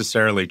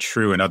necessarily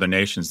true in other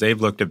nations. They've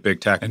looked at big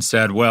tech and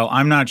said, well,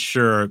 I'm not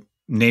sure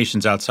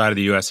nations outside of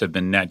the U.S. have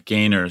been net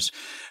gainers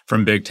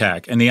from big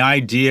tech. And the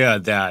idea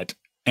that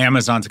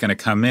Amazon's going to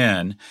come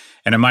in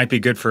and it might be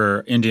good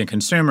for Indian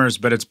consumers,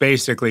 but it's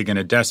basically going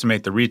to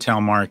decimate the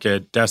retail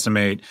market,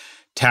 decimate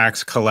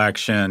tax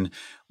collection,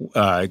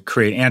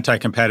 create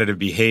anti-competitive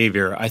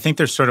behavior. I think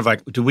there's sort of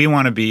like, do we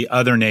want to be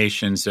other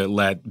nations that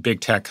let big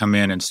tech come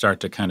in and start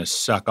to kind of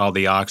suck all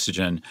the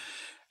oxygen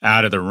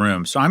out of the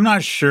room? So I'm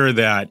not sure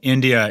that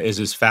India is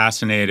as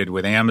fascinated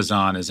with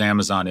Amazon as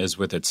Amazon is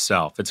with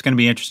itself. It's going to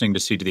be interesting to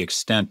see to the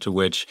extent to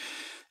which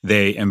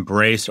they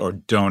embrace or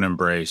don't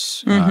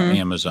embrace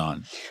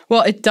Amazon.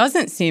 Well, it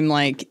doesn't seem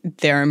like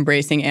they're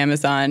embracing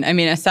Amazon. I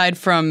mean, aside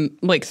from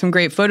like some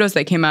great photos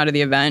that came out of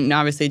the event, and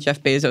obviously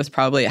Jeff Bezos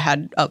probably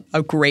had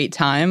a great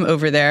time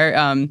over there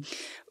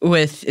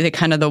with the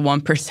kind of the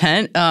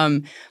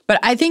 1%. But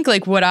I think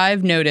like what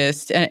I've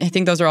noticed, and I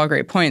think those are all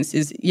great points,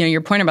 is, you know,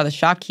 your point about the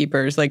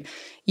shopkeepers, like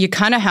you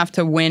kind of have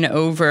to win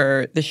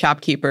over the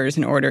shopkeepers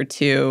in order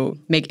to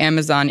make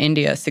Amazon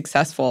India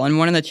successful. And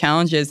one of the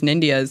challenges in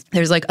India is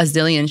there's like a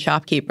zillion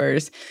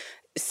shopkeepers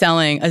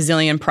selling a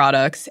zillion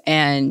products,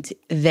 and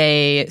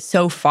they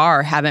so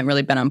far haven't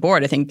really been on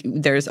board. I think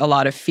there's a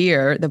lot of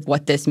fear of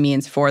what this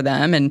means for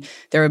them and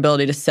their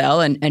ability to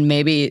sell, and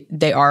maybe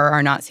they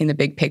are not seeing the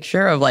big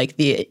picture of like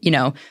the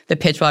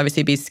pitch will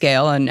obviously be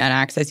scale and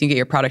access. You get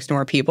your products to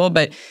more people,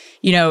 but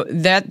you know,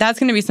 that's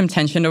going to be some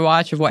tension to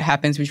watch of what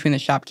happens between the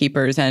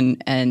shopkeepers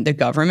and the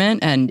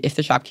government, and if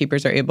the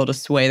shopkeepers are able to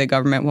sway the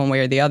government one way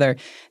or the other.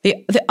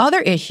 The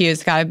other issue is,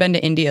 Scott, I've been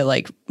to India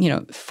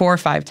 4 or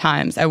 5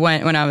 times. I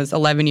went when I was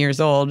 11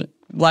 years old,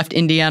 left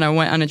Indiana,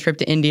 went on a trip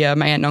to India.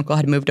 My aunt and uncle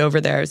had moved over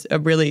there. It was a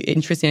really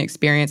interesting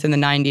experience in the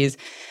 90s.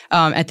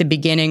 At the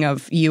beginning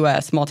of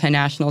U.S.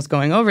 multinationals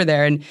going over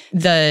there. And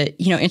the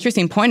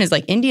interesting point is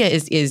like India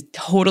is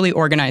totally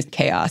organized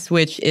chaos,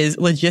 which is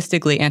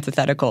logistically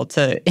antithetical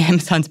to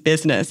Amazon's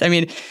business. I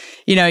mean,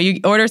 you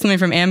order something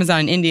from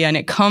Amazon in India and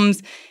it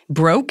comes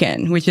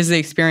broken, which is the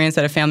experience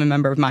that a family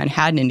member of mine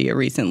had in India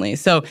recently.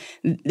 So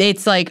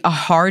it's like a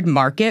hard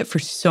market for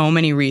so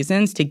many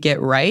reasons to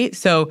get right.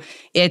 So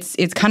it's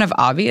kind of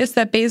obvious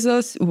that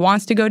Bezos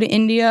wants to go to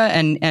India,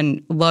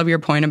 and love your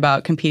point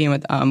about competing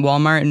with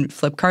Walmart and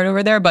Flipkart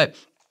over there, but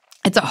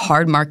it's a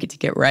hard market to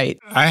get right.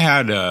 I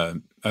had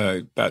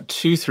about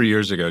 2-3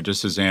 years ago,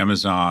 just as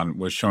Amazon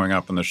was showing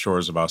up on the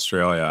shores of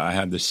Australia, I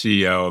had the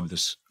CEO of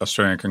this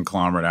Australian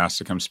conglomerate asked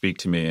to come speak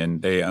to me,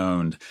 and they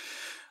owned,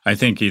 I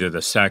think, either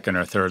the second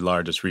or third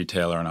largest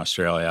retailer in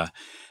Australia.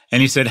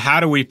 And he said, how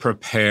do we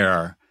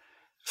prepare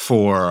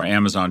for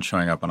Amazon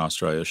showing up on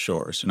Australia's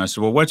shores? And I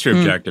said, well, what's your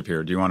objective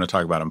here? Do you want to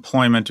talk about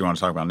employment? Do you want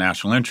to talk about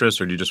national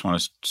interest? Or do you just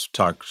want to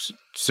talk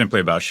simply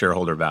about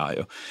shareholder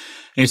value?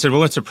 And he said,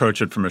 well, let's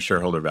approach it from a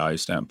shareholder value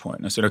standpoint.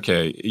 And I said,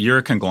 okay, you're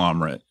a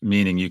conglomerate,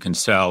 meaning you can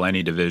sell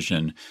any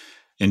division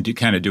and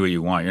kind of do what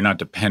you want. You're not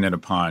dependent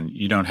upon,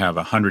 you don't have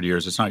 100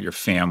 years. It's not your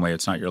family.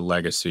 It's not your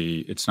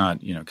legacy. It's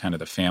not, kind of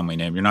the family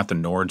name. You're not the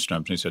Nordstrom.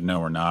 And he said, no,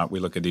 we're not. We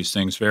look at these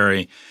things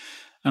very,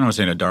 I don't want to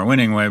say in a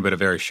Darwinian way, but a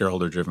very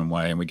shareholder-driven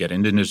way. And we get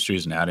into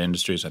industries and out of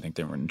industries. I think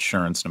they were in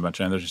insurance and a bunch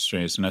of other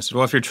industries. And I said,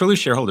 well, if you're truly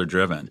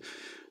shareholder-driven,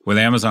 with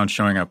Amazon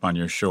showing up on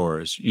your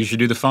shores, you should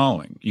do the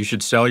following. You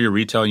should sell your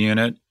retail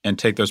unit and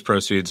take those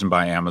proceeds and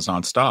buy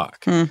Amazon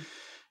stock.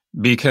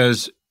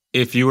 Because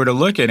if you were to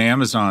look at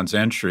Amazon's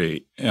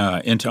entry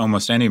into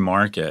almost any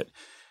market,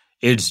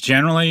 it's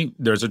generally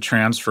there's a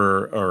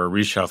transfer or a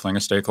reshuffling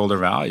of stakeholder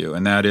value.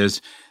 And that is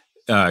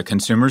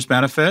consumers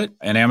benefit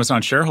and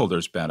Amazon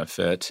shareholders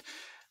benefit.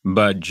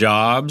 But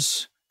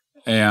jobs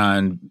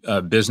and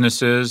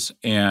businesses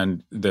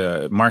and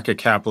the market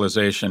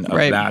capitalization of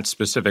that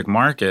specific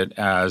market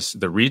as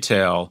the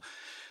retail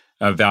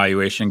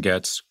valuation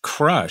gets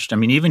crushed. I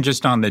mean, even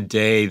just on the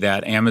day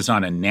that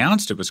Amazon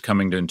announced it was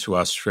coming into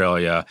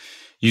Australia,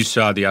 you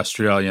saw the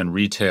Australian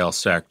retail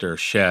sector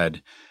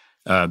shed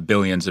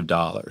billions of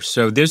dollars.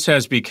 So this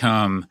has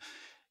become,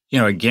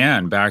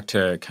 again, back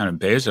to kind of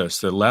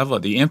Bezos, the level,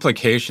 the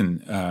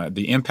implication,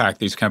 the impact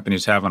these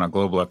companies have on a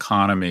global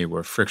economy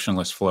where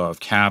frictionless flow of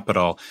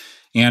capital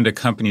and a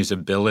company's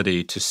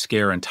ability to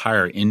scare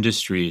entire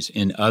industries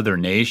in other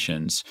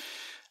nations.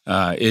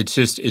 It's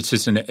just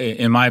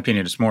in my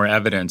opinion, it's more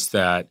evidence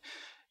that,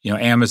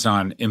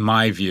 Amazon, in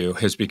my view,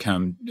 has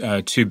become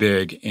too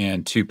big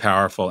and too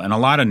powerful. And a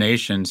lot of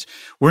nations,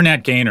 we're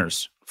net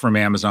gainers from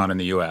Amazon in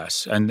the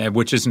U.S., and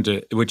which isn't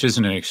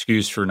an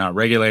excuse for not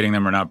regulating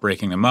them or not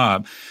breaking them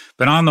up.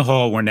 But on the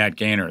whole, we're net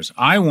gainers.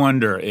 I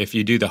wonder if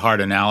you do the hard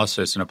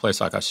analysis in a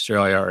place like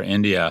Australia or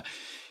India,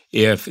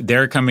 if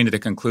they're coming to the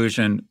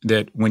conclusion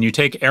that when you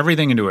take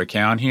everything into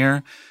account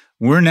here,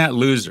 we're net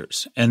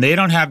losers. And they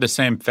don't have the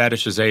same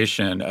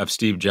fetishization of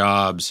Steve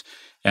Jobs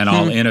and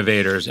all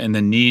innovators and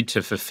the need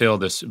to fulfill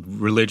this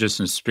religious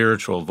and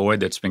spiritual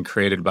void that's been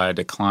created by a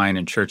decline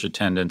in church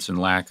attendance and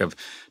lack of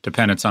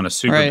dependence on a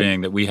super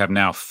being that we have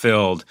now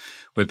filled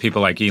with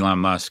people like Elon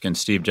Musk and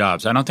Steve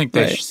Jobs. I don't think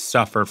they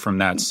suffer from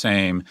that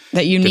same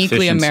that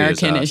uniquely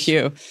American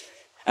issue.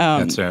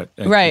 That's it.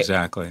 Right.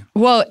 Exactly.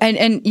 Well,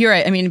 and you're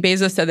right. I mean,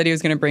 Bezos said that he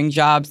was going to bring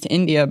jobs to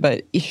India,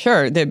 but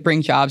sure, they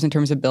bring jobs in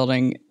terms of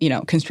building,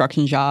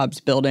 construction jobs,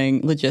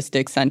 building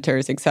logistics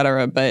centers, et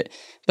cetera. But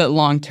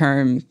long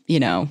term,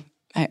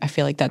 I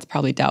feel like that's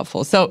probably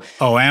doubtful. So,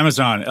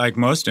 Amazon, like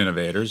most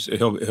innovators,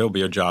 he'll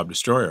be a job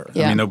destroyer.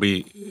 Yeah. I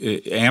mean,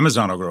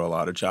 Amazon will grow a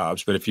lot of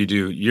jobs, but if you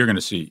do,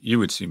 you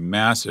would see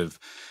massive.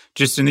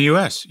 Just in the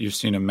U.S., you've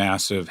seen a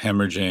massive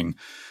hemorrhaging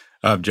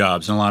of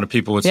jobs. And a lot of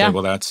people would say,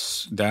 well,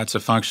 that's a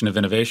function of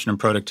innovation and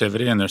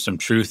productivity, and there's some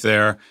truth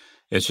there.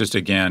 It's just,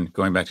 again,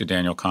 going back to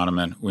Daniel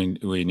Kahneman,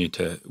 we need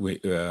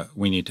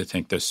to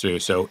think this through.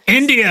 So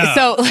India.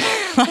 So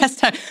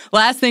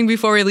last thing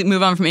before we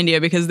move on from India,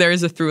 because there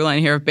is a through line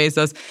here of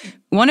Bezos.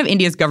 One of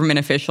India's government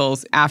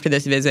officials after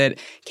this visit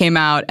came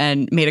out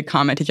and made a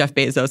comment to Jeff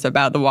Bezos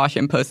about the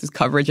Washington Post's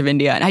coverage of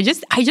India. And I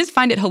just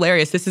find it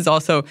hilarious. This is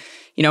also,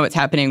 what's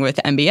happening with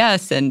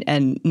MBS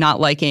and not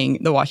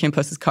liking the Washington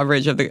Post's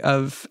coverage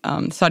of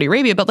Saudi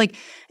Arabia. But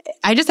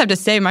I just have to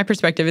say, my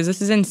perspective is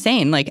this is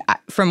insane.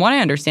 From what I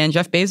understand,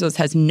 Jeff Bezos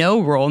has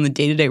no role in the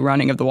day-to-day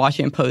running of the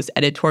Washington Post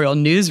editorial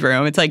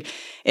newsroom. It's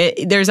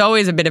there's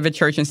always a bit of a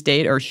church and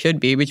state, or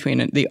should be,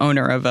 between the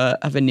owner of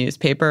a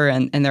newspaper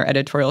and their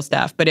editorial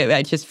staff. But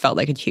it just felt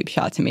like a cheap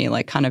shot to me,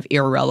 kind of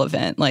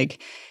irrelevant.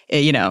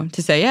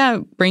 To say,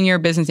 bring your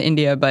business to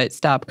India, but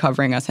stop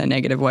covering us in a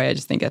negative way. I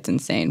just think that's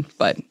insane.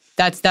 But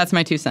that's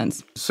my 2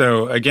 cents.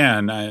 So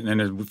again, and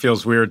it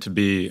feels weird to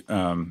be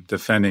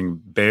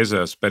defending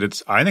Bezos,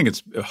 but I think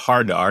it's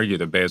hard to argue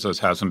that Bezos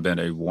hasn't been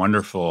a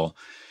wonderful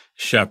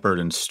shepherd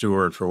and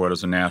steward for what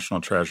is a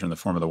national treasure in the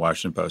form of the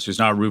Washington Post. He's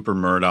not Rupert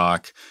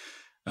Murdoch,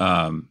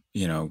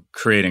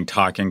 creating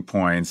talking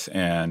points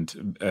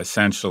and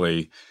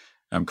essentially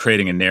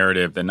creating a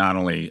narrative that not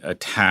only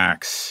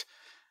attacks.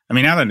 I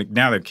mean,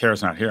 now that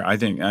Kara's not here, I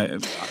think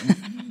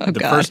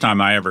first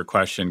time I ever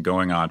questioned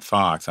going on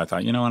Fox, I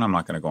thought, what, I'm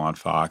not going to go on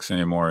Fox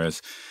anymore.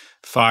 Is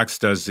Fox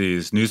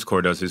News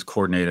Corps does these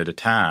coordinated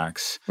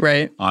attacks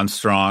on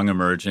strong,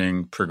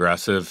 emerging,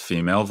 progressive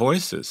female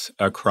voices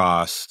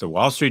across the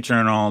Wall Street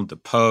Journal, the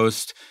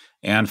Post,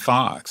 and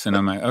Fox. And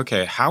I'm like,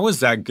 okay, how is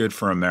that good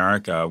for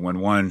America when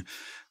one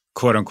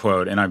quote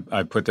unquote, and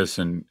I put this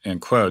in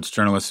quotes,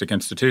 journalistic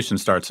institution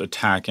starts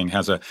attacking,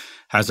 has a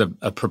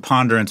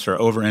preponderance or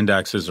over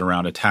indexes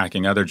around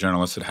attacking other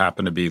journalists that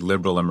happen to be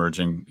liberal,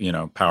 emerging,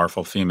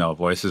 powerful female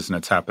voices, and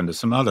it's happened to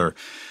some other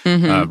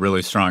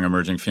really strong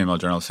emerging female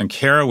journalists. And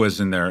Kara was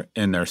in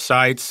their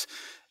sights,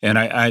 and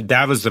I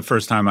that was the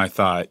first time I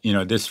thought,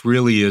 this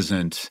really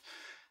isn't.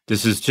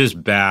 This is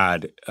just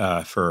bad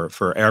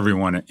for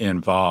everyone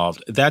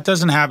involved. That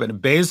doesn't happen.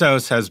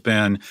 Bezos has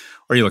been,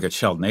 or you look at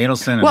Sheldon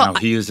Adelson and how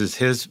he uses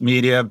his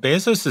media.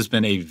 Bezos has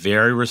been a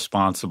very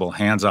responsible,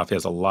 hands-off. He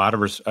has a lot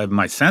of,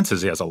 my sense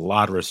is he has a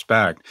lot of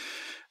respect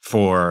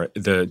for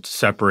the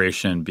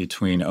separation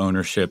between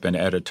ownership and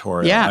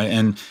editorial. Yeah.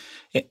 And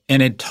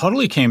it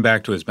totally came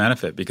back to his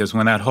benefit, because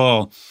when that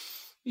whole,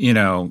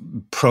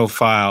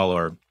 profile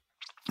or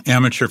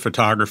amateur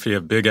photography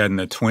of Big Ed and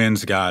the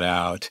twins got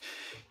out,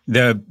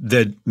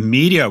 the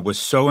media was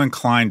so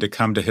inclined to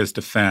come to his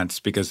defense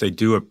because they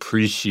do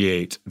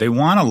appreciate, they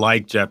want to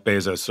like Jeff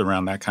Bezos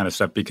around that kind of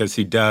stuff, because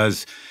he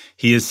has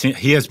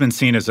been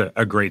seen as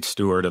a great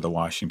steward of the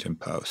Washington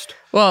Post.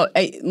 Well,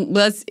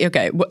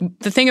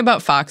 the thing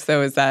about Fox,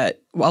 though, is that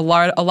a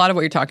lot of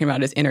what you're talking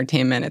about is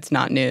entertainment. It's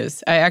not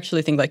news. I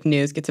actually think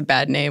news gets a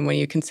bad name when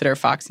you consider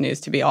Fox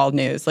News to be all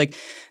news. The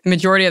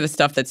majority of the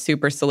stuff that's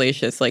super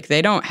salacious,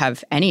 they don't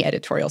have any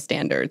editorial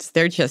standards.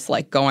 They're just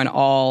going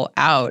all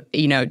out,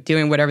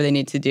 doing whatever they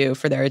need to do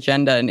for their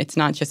agenda. And it's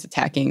not just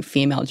attacking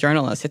female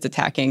journalists. It's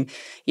attacking,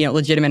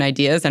 legitimate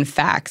ideas and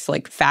facts.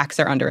 Facts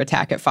are under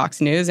attack at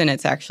Fox News, and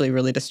it's actually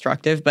really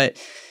destructive. But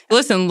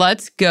listen,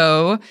 let's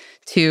go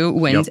to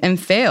wins and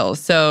fails.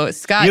 So,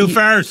 Scott. You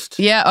first.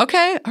 Yeah,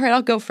 okay. All right,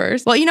 I'll go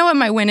first. Well, you know what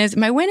my win is?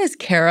 My win is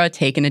Kara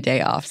taking a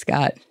day off,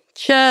 Scott.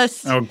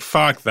 Oh,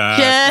 fuck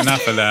that.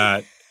 Enough of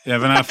that. You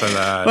have enough of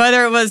that.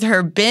 Whether it was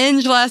her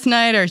binge last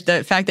night or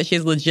the fact that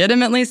she's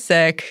legitimately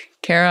sick,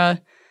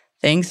 Kara,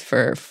 thanks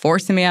for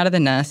forcing me out of the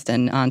nest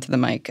and onto the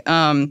mic.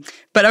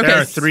 But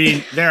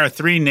okay, there are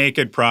three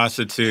naked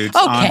prostitutes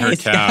on her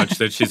couch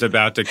that she's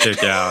about to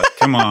kick out.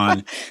 Come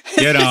on,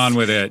 get on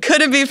with it.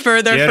 Couldn't be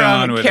further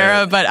from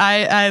Kara, but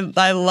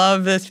I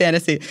love this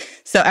fantasy.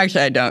 So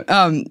actually, I don't.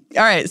 All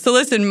right. So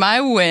listen,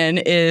 my win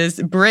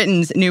is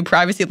Britain's new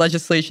privacy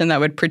legislation that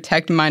would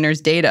protect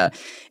minors' data.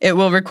 It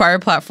will require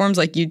platforms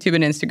like YouTube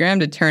and Instagram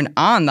to turn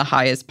on the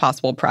highest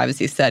possible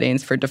privacy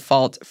settings for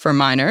default for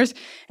minors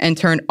and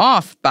turn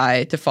off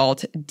by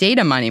default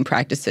data mining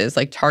practices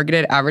like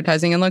targeted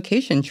advertising and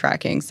location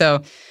tracking.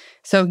 So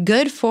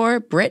good for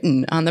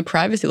Britain on the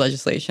privacy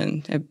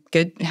legislation.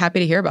 Happy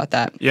to hear about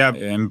that. Yeah,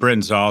 and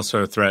Britain's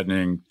also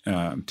threatening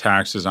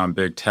taxes on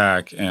big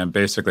tech, and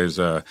basically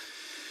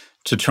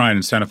to try and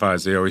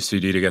incentivize the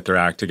OECD to get their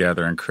act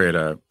together and create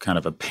a kind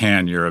of a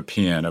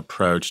pan-European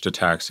approach to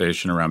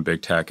taxation around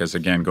big tech, as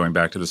again, going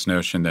back to this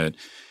notion that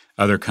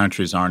other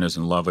countries aren't as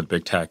in love with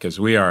big tech as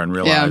we are, and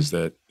realize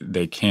that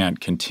they can't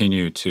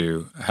continue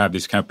to have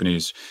these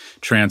companies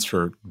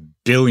transfer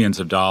billions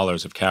of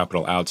dollars of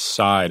capital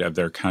outside of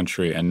their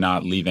country and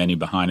not leave any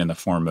behind in the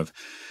form of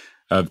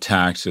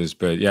taxes.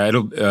 But yeah,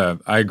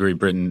 I agree,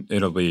 Britain.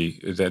 It'll be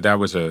that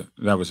was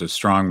a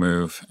strong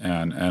move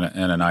and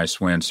a nice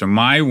win. So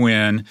my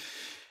win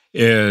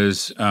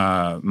is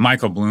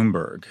Michael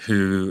Bloomberg,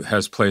 who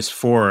has placed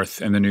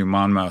fourth in the new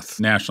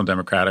Monmouth National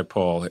Democratic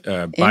poll.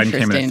 Biden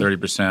came in at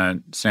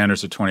 30%,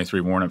 Sanders at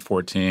 23%, Warren at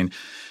 14%.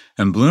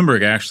 And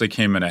Bloomberg actually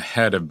came in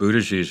ahead of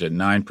Buttigieg at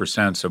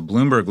 9%. So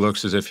Bloomberg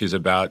looks as if he's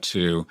about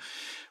to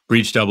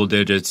breach double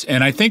digits.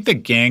 And I think the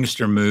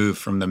gangster move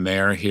from the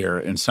mayor here,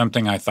 and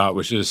something I thought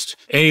was just,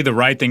 A, the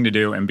right thing to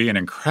do, and B, an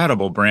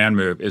incredible brand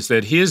move, is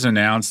that he has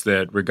announced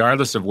that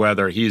regardless of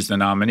whether he's the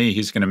nominee,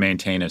 he's going to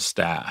maintain his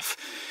staff.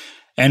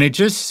 And it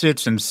just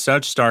sits in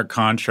such stark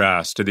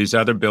contrast to these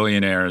other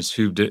billionaires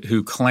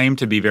who claim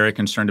to be very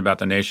concerned about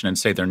the nation and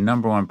say their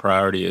number one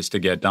priority is to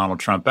get Donald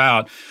Trump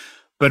out,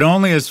 but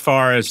only as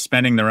far as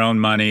spending their own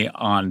money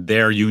on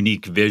their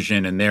unique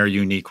vision and their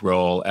unique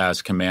role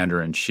as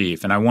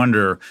commander-in-chief. And I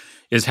wonder,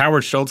 is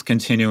Howard Schultz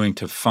continuing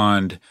to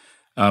fund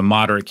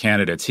moderate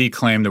candidates? He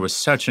claimed there was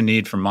such a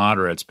need for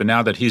moderates, but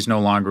now that he's no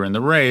longer in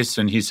the race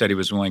and he said he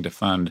was willing to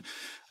fund,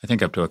 I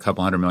think, up to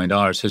 $200 million,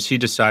 has he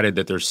decided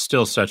that there's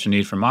still such a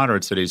need for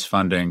moderates that he's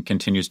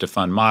continues to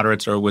fund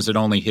moderates, or was it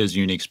only his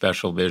unique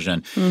special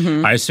vision?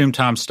 Mm-hmm. I assume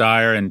Tom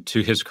Steyer, and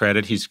to his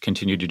credit, he's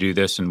continued to do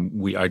this,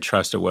 and I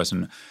trust it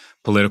wasn't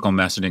political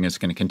messaging. It's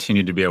going to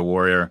continue to be a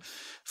warrior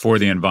for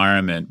the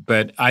environment.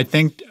 But I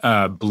think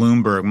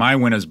Bloomberg, my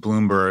win is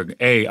Bloomberg,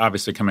 A,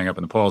 obviously coming up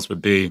in the polls,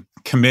 but B,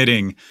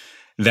 committing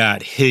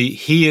that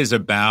he is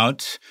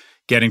about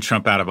getting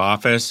Trump out of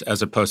office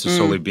as opposed to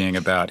solely being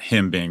about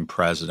him being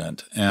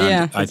president.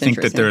 And I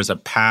think that there is a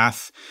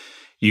path.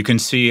 You can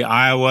see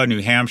Iowa,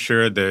 New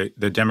Hampshire,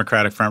 the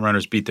Democratic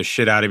frontrunners beat the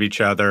shit out of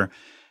each other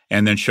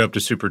and then show up to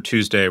Super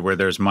Tuesday where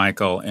there's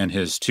Michael and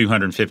his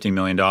 $250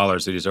 million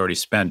that he's already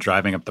spent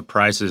driving up the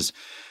prices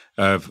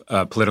of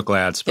political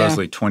ads,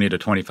 supposedly 20 to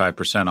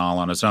 25% all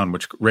on its own,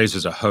 which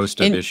raises a host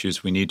of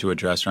issues we need to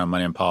address around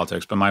money and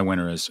politics. But my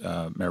winner is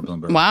Mayor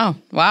Bloomberg.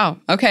 Wow.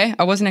 Okay,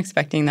 I wasn't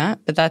expecting that,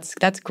 but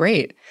that's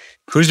great.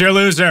 Who's your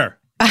loser?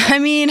 I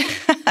mean,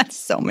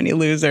 so many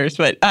losers,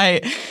 but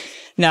I'm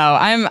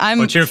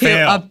What's your too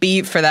fail?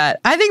 Upbeat for that.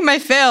 I think my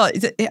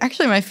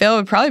fail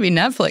would probably be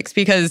Netflix,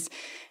 because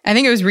I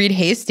think it was Reed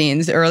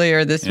Hastings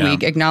earlier this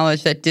week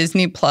acknowledged that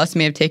Disney Plus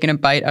may have taken a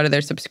bite out of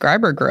their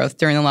subscriber growth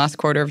during the last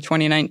quarter of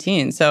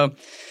 2019. So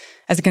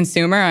as a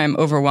consumer, I'm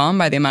overwhelmed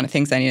by the amount of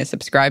things I need to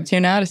subscribe to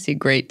now to see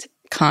great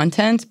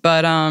content.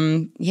 But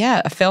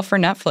a fail for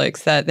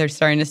Netflix that they're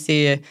starting to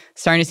see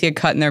a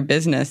cut in their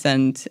business.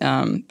 And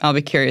I'll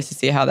be curious to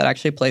see how that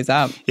actually plays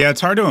out. Yeah,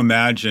 it's hard to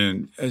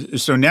imagine.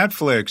 So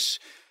Netflix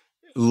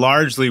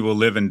largely will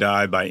live and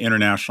die by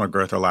international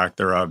growth or lack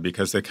thereof,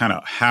 because they kind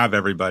of have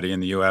everybody in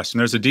the U.S. And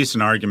there's a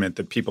decent argument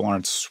that people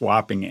aren't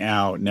swapping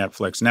out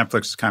Netflix.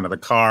 Netflix is kind of the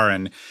car,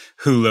 and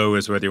Hulu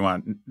is whether you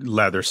want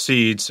leather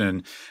seats,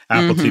 and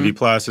Apple TV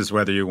Plus is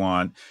whether you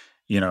want,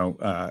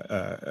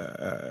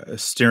 a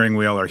steering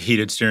wheel or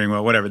heated steering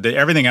wheel, whatever.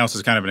 Everything else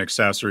is kind of an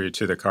accessory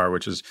to the car,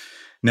 which is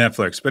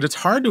Netflix. But it's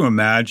hard to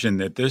imagine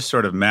that this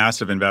sort of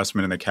massive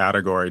investment in the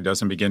category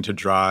doesn't begin to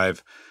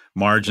drive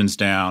margins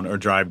down or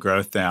drive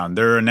growth down.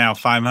 There are now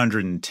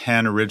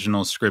 510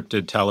 original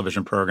scripted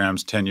television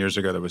programs. 10 years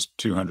ago, there was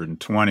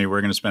 220.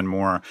 We're going to spend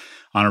more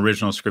on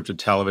original scripted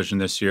television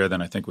this year than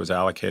I think was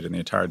allocated in the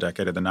entire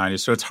decade of the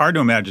 90s. So it's hard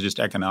to imagine just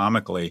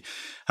economically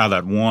how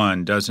that,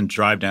 one, doesn't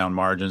drive down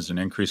margins and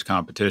increase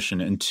competition,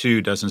 and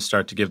two, doesn't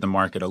start to give the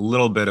market a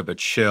little bit of a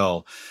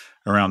chill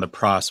around the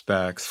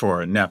prospects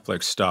for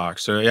Netflix stock.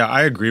 So yeah,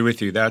 I agree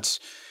with you. It's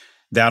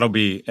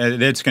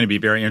going to be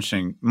very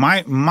interesting.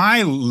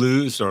 My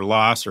lose or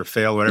loss or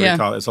fail, whatever you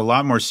call it, is a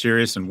lot more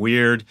serious and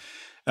weird.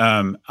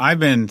 I've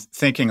been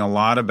thinking a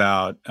lot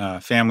about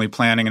family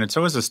planning, and it's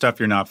always the stuff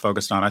you're not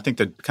focused on. I think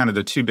that kind of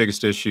the two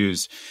biggest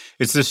issues,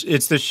 it's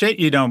the shit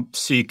you don't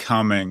see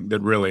coming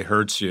that really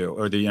hurts you,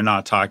 or that you're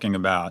not talking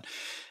about.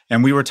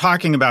 And we were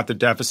talking about the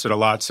deficit a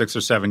lot 6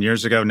 or 7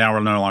 years ago. Now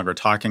we're no longer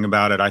talking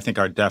about it. I think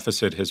our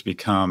deficit has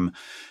become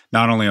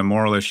not only a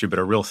moral issue, but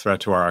a real threat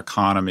to our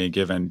economy,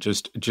 given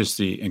just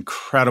the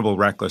incredible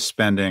reckless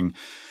spending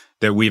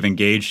that we've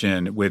engaged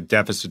in with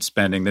deficit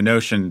spending. The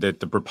notion that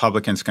the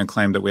Republicans can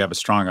claim that we have a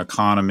strong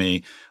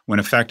economy when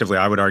effectively,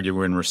 I would argue,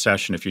 we're in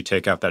recession if you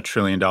take out that $1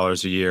 trillion a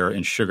year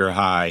in sugar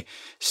high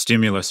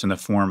stimulus in the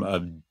form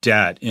of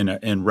debt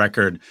in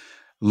record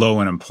low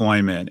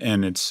unemployment.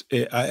 And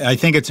I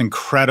think it's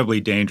incredibly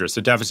dangerous.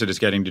 The deficit is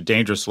getting to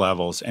dangerous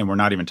levels, and we're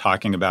not even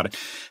talking about it.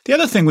 The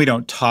other thing we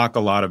don't talk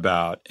a lot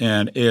about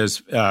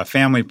is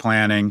family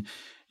planning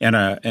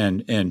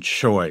and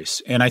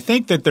choice. And I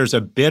think that there's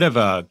a bit of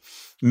a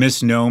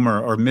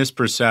misnomer or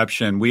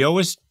misperception. We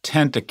always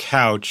tend to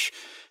couch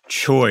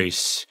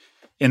choice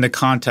in the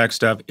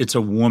context of it's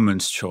a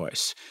woman's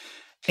choice.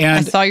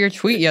 And I saw your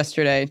tweet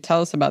yesterday.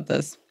 Tell us about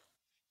this.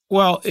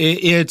 Well,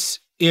 it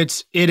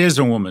is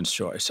a woman's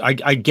choice. I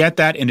get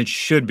that, and it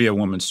should be a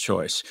woman's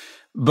choice.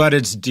 But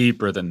it's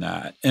deeper than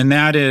that. And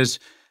that is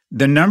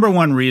the number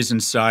one reason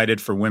cited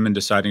for women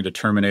deciding to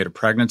terminate a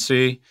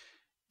pregnancy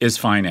is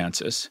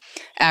finances.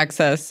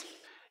 Access.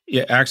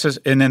 Yeah, access.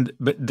 And then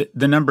but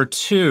the number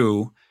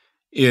two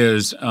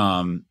is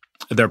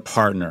their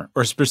partner,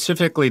 or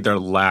specifically their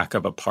lack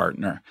of a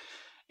partner.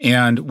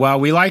 And while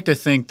we like to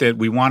think that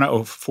we want to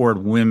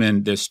afford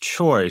women this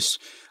choice,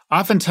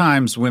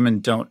 oftentimes women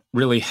don't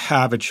really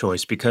have a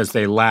choice because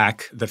they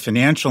lack the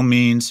financial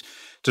means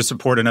to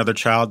support another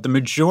child. The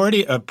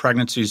majority of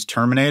pregnancies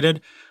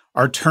terminated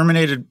are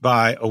terminated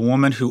by a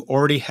woman who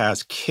already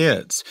has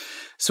kids.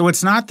 So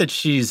it's not that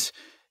she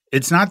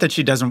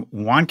doesn't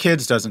want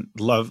kids, doesn't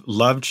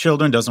love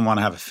children, doesn't want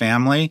to have a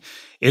family.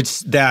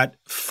 It's that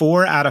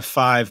 4 out of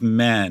 5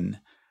 men,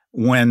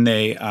 when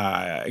they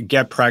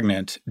get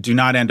pregnant, do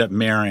not end up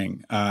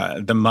marrying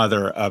the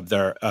mother of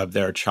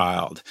their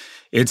child.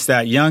 It's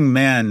that young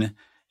men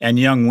and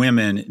young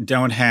women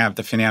don't have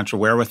the financial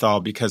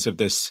wherewithal because of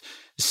this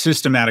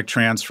systematic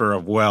transfer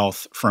of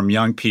wealth from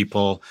young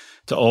people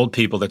to old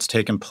people that's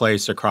taken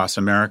place across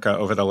America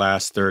over the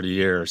last 30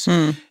 years.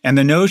 And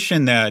the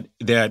notion that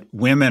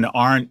women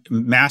aren't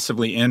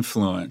massively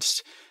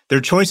influenced,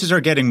 their choices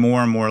are getting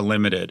more and more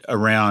limited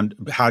around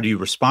how do you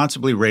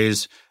responsibly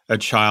raise a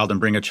child and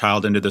bring a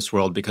child into this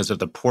world because of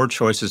the poor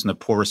choices and the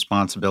poor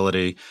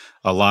responsibility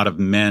a lot of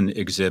men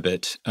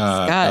exhibit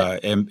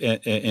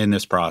in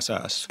this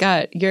process.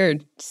 Scott, you're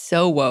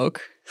so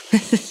woke.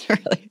 This is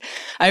really...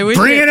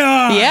 Bring it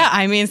on! Yeah,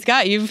 I mean,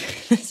 Scott,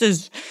 this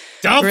is...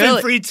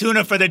 Dolphin-free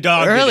tuna for the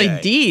dog really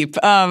today. Deep.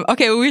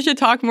 Okay, well, we should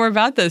talk more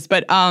about this,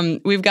 but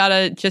we've got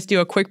to just do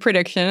a quick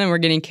prediction, and we're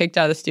getting kicked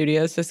out of the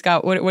studio. So,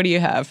 Scott, what do you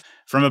have?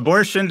 From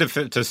abortion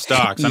to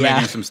stocks. I'm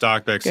making some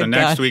stock picks. So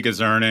next week is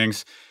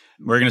earnings.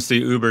 We're going to see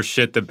Uber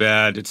shit the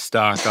bed. Its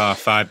stock off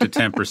 5 to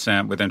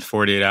 10% within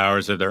 48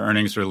 hours of their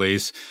earnings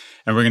release.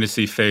 And we're going to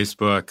see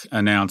Facebook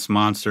announce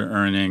monster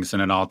earnings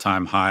and an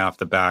all-time high off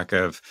the back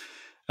of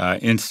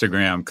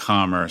Instagram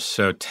commerce.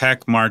 So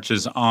tech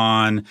marches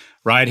on.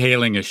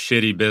 Ride-hailing is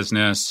shitty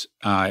business.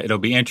 It'll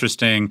be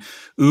interesting.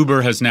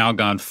 Uber has now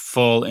gone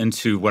full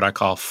into what I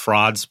call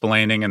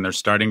fraud-splaining, and they're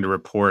starting to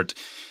report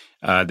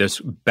this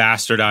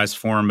bastardized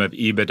form of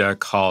EBITDA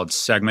called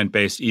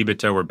segment-based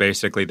EBITDA, where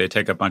basically they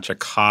take a bunch of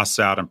costs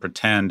out and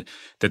pretend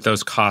that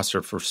those costs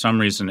are for some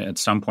reason at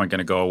some point going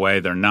to go away.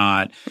 They're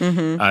not.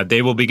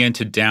 They will begin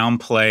to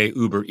downplay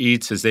Uber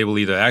Eats, as they will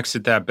either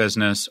exit that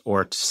business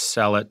or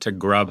sell it to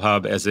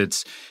Grubhub, as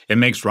it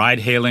makes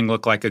ride-hailing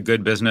look like a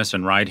good business,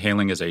 and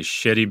ride-hailing is a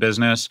shitty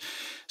business.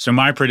 So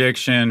my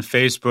prediction,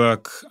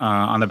 Facebook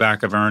on the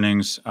back of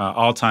earnings,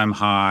 all-time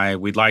high.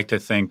 We'd like to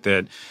think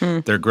that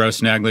their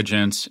gross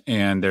negligence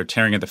and their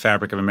tearing at the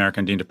fabric of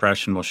American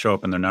depression will show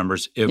up in their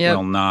numbers. It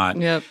will not.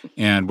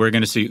 And we're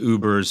going to see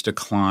Uber's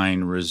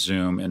decline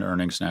resume in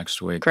earnings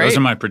next week. Great. Those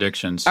are my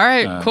predictions. All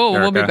right, cool. Erica.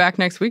 We'll be back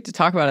next week to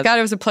talk about it. God,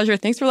 it was a pleasure.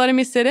 Thanks for letting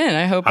me sit in.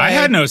 I hope I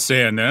had no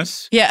say in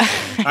this. Yeah.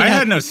 I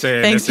had no say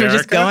in Thanks this, for Erica.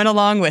 just going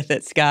along with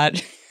it,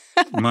 Scott.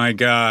 My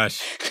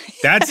gosh.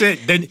 That's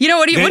it. You know,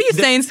 what are you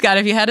saying, Scott?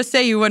 If you had to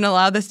say, you wouldn't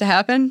allow this to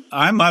happen?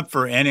 I'm up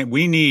for any.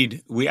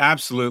 We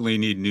absolutely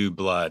need new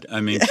blood.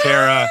 I mean,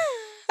 Tara.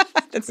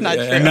 That's not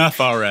true.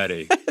 Enough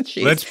already.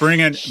 Let's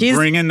bring in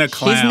the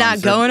clowns. She's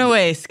not going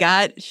away,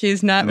 Scott.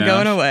 She's not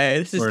going away.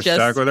 This is We're just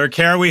stuck with her.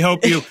 Kara, we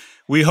hope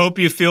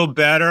you feel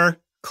better.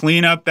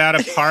 Clean up that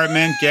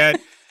apartment.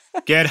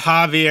 Get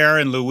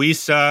Javier and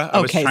Luisa. I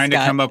was trying to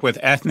come up with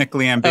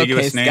ethnically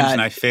ambiguous names,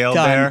 and I failed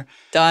there.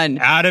 Done.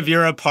 Out of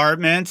your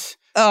apartment.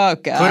 Oh,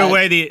 God.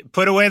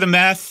 Put away the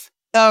meth.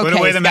 Okay, put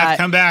away the Scott. meth.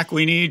 Come back.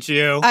 We need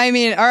you. I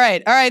mean, all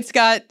right,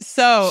 Scott.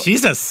 So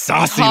she's a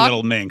saucy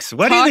little minx.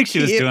 What do you think she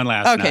was doing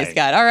last night? Okay,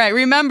 Scott. All right.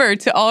 Remember,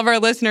 to all of our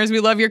listeners,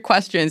 we love your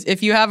questions.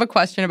 If you have a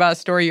question about a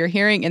story you're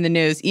hearing in the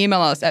news,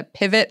 email us at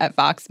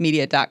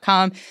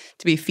pivot@voxmedia.com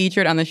to be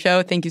featured on the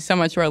show. Thank you so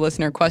much for our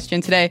listener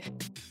question today.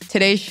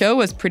 Today's show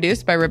was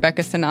produced by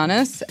Rebecca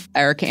Sananas.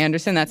 Erica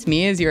Anderson, that's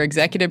me, is your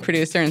executive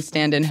producer and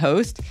stand-in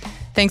host.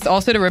 Thanks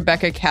also to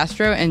Rebecca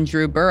Castro and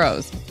Drew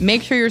Burrows.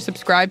 Make sure you're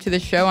subscribed to the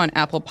show on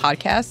Apple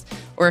Podcasts,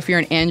 or if you're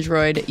an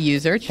Android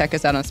user, check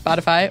us out on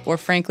Spotify, or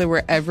frankly,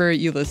 wherever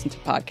you listen to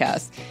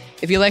podcasts.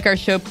 If you like our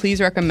show, please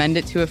recommend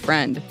it to a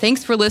friend.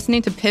 Thanks for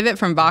listening to Pivot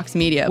from Vox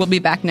Media. We'll be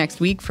back next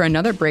week for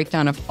another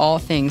breakdown of all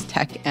things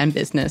tech and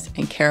business,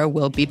 and Kara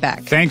will be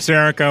back. Thanks,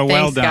 Erica.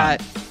 Well done.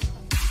 Scott.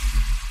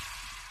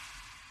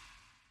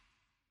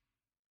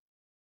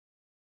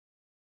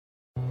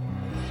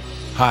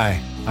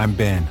 Hi, I'm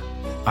Ben.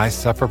 I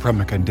suffer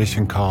from a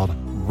condition called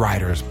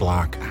writer's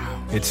block.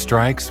 It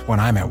strikes when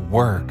I'm at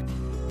work.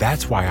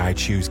 That's why I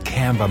choose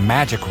Canva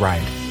Magic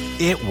Write.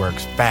 It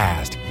works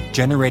fast,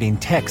 generating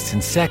text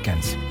in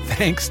seconds,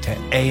 thanks to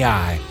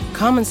AI.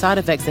 Common side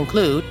effects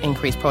include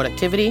increased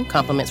productivity,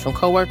 compliments from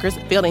coworkers,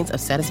 feelings of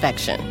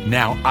satisfaction.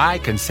 Now I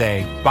can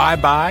say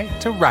bye-bye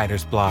to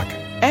writer's block.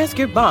 Ask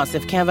your boss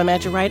if Canva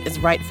Magic Write is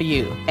right for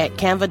you at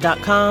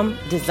canva.com,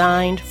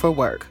 designed for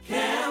work.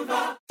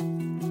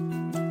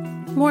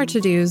 More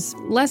to-dos,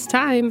 less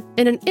time,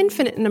 and an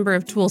infinite number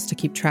of tools to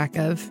keep track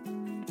of.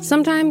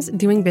 Sometimes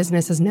doing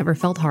business has never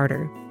felt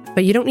harder,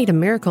 but you don't need a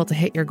miracle to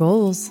hit your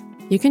goals.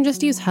 You can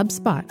just use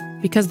HubSpot,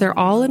 because their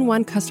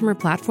all-in-one customer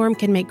platform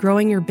can make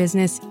growing your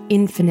business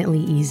infinitely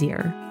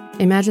easier.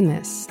 Imagine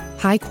this: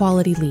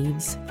 high-quality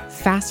leads,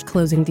 fast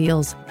closing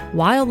deals,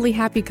 wildly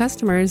happy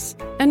customers,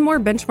 and more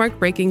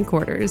benchmark-breaking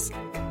quarters.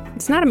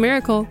 It's not a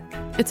miracle,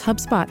 it's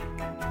HubSpot.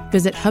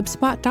 Visit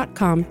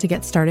HubSpot.com to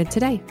get started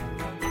today.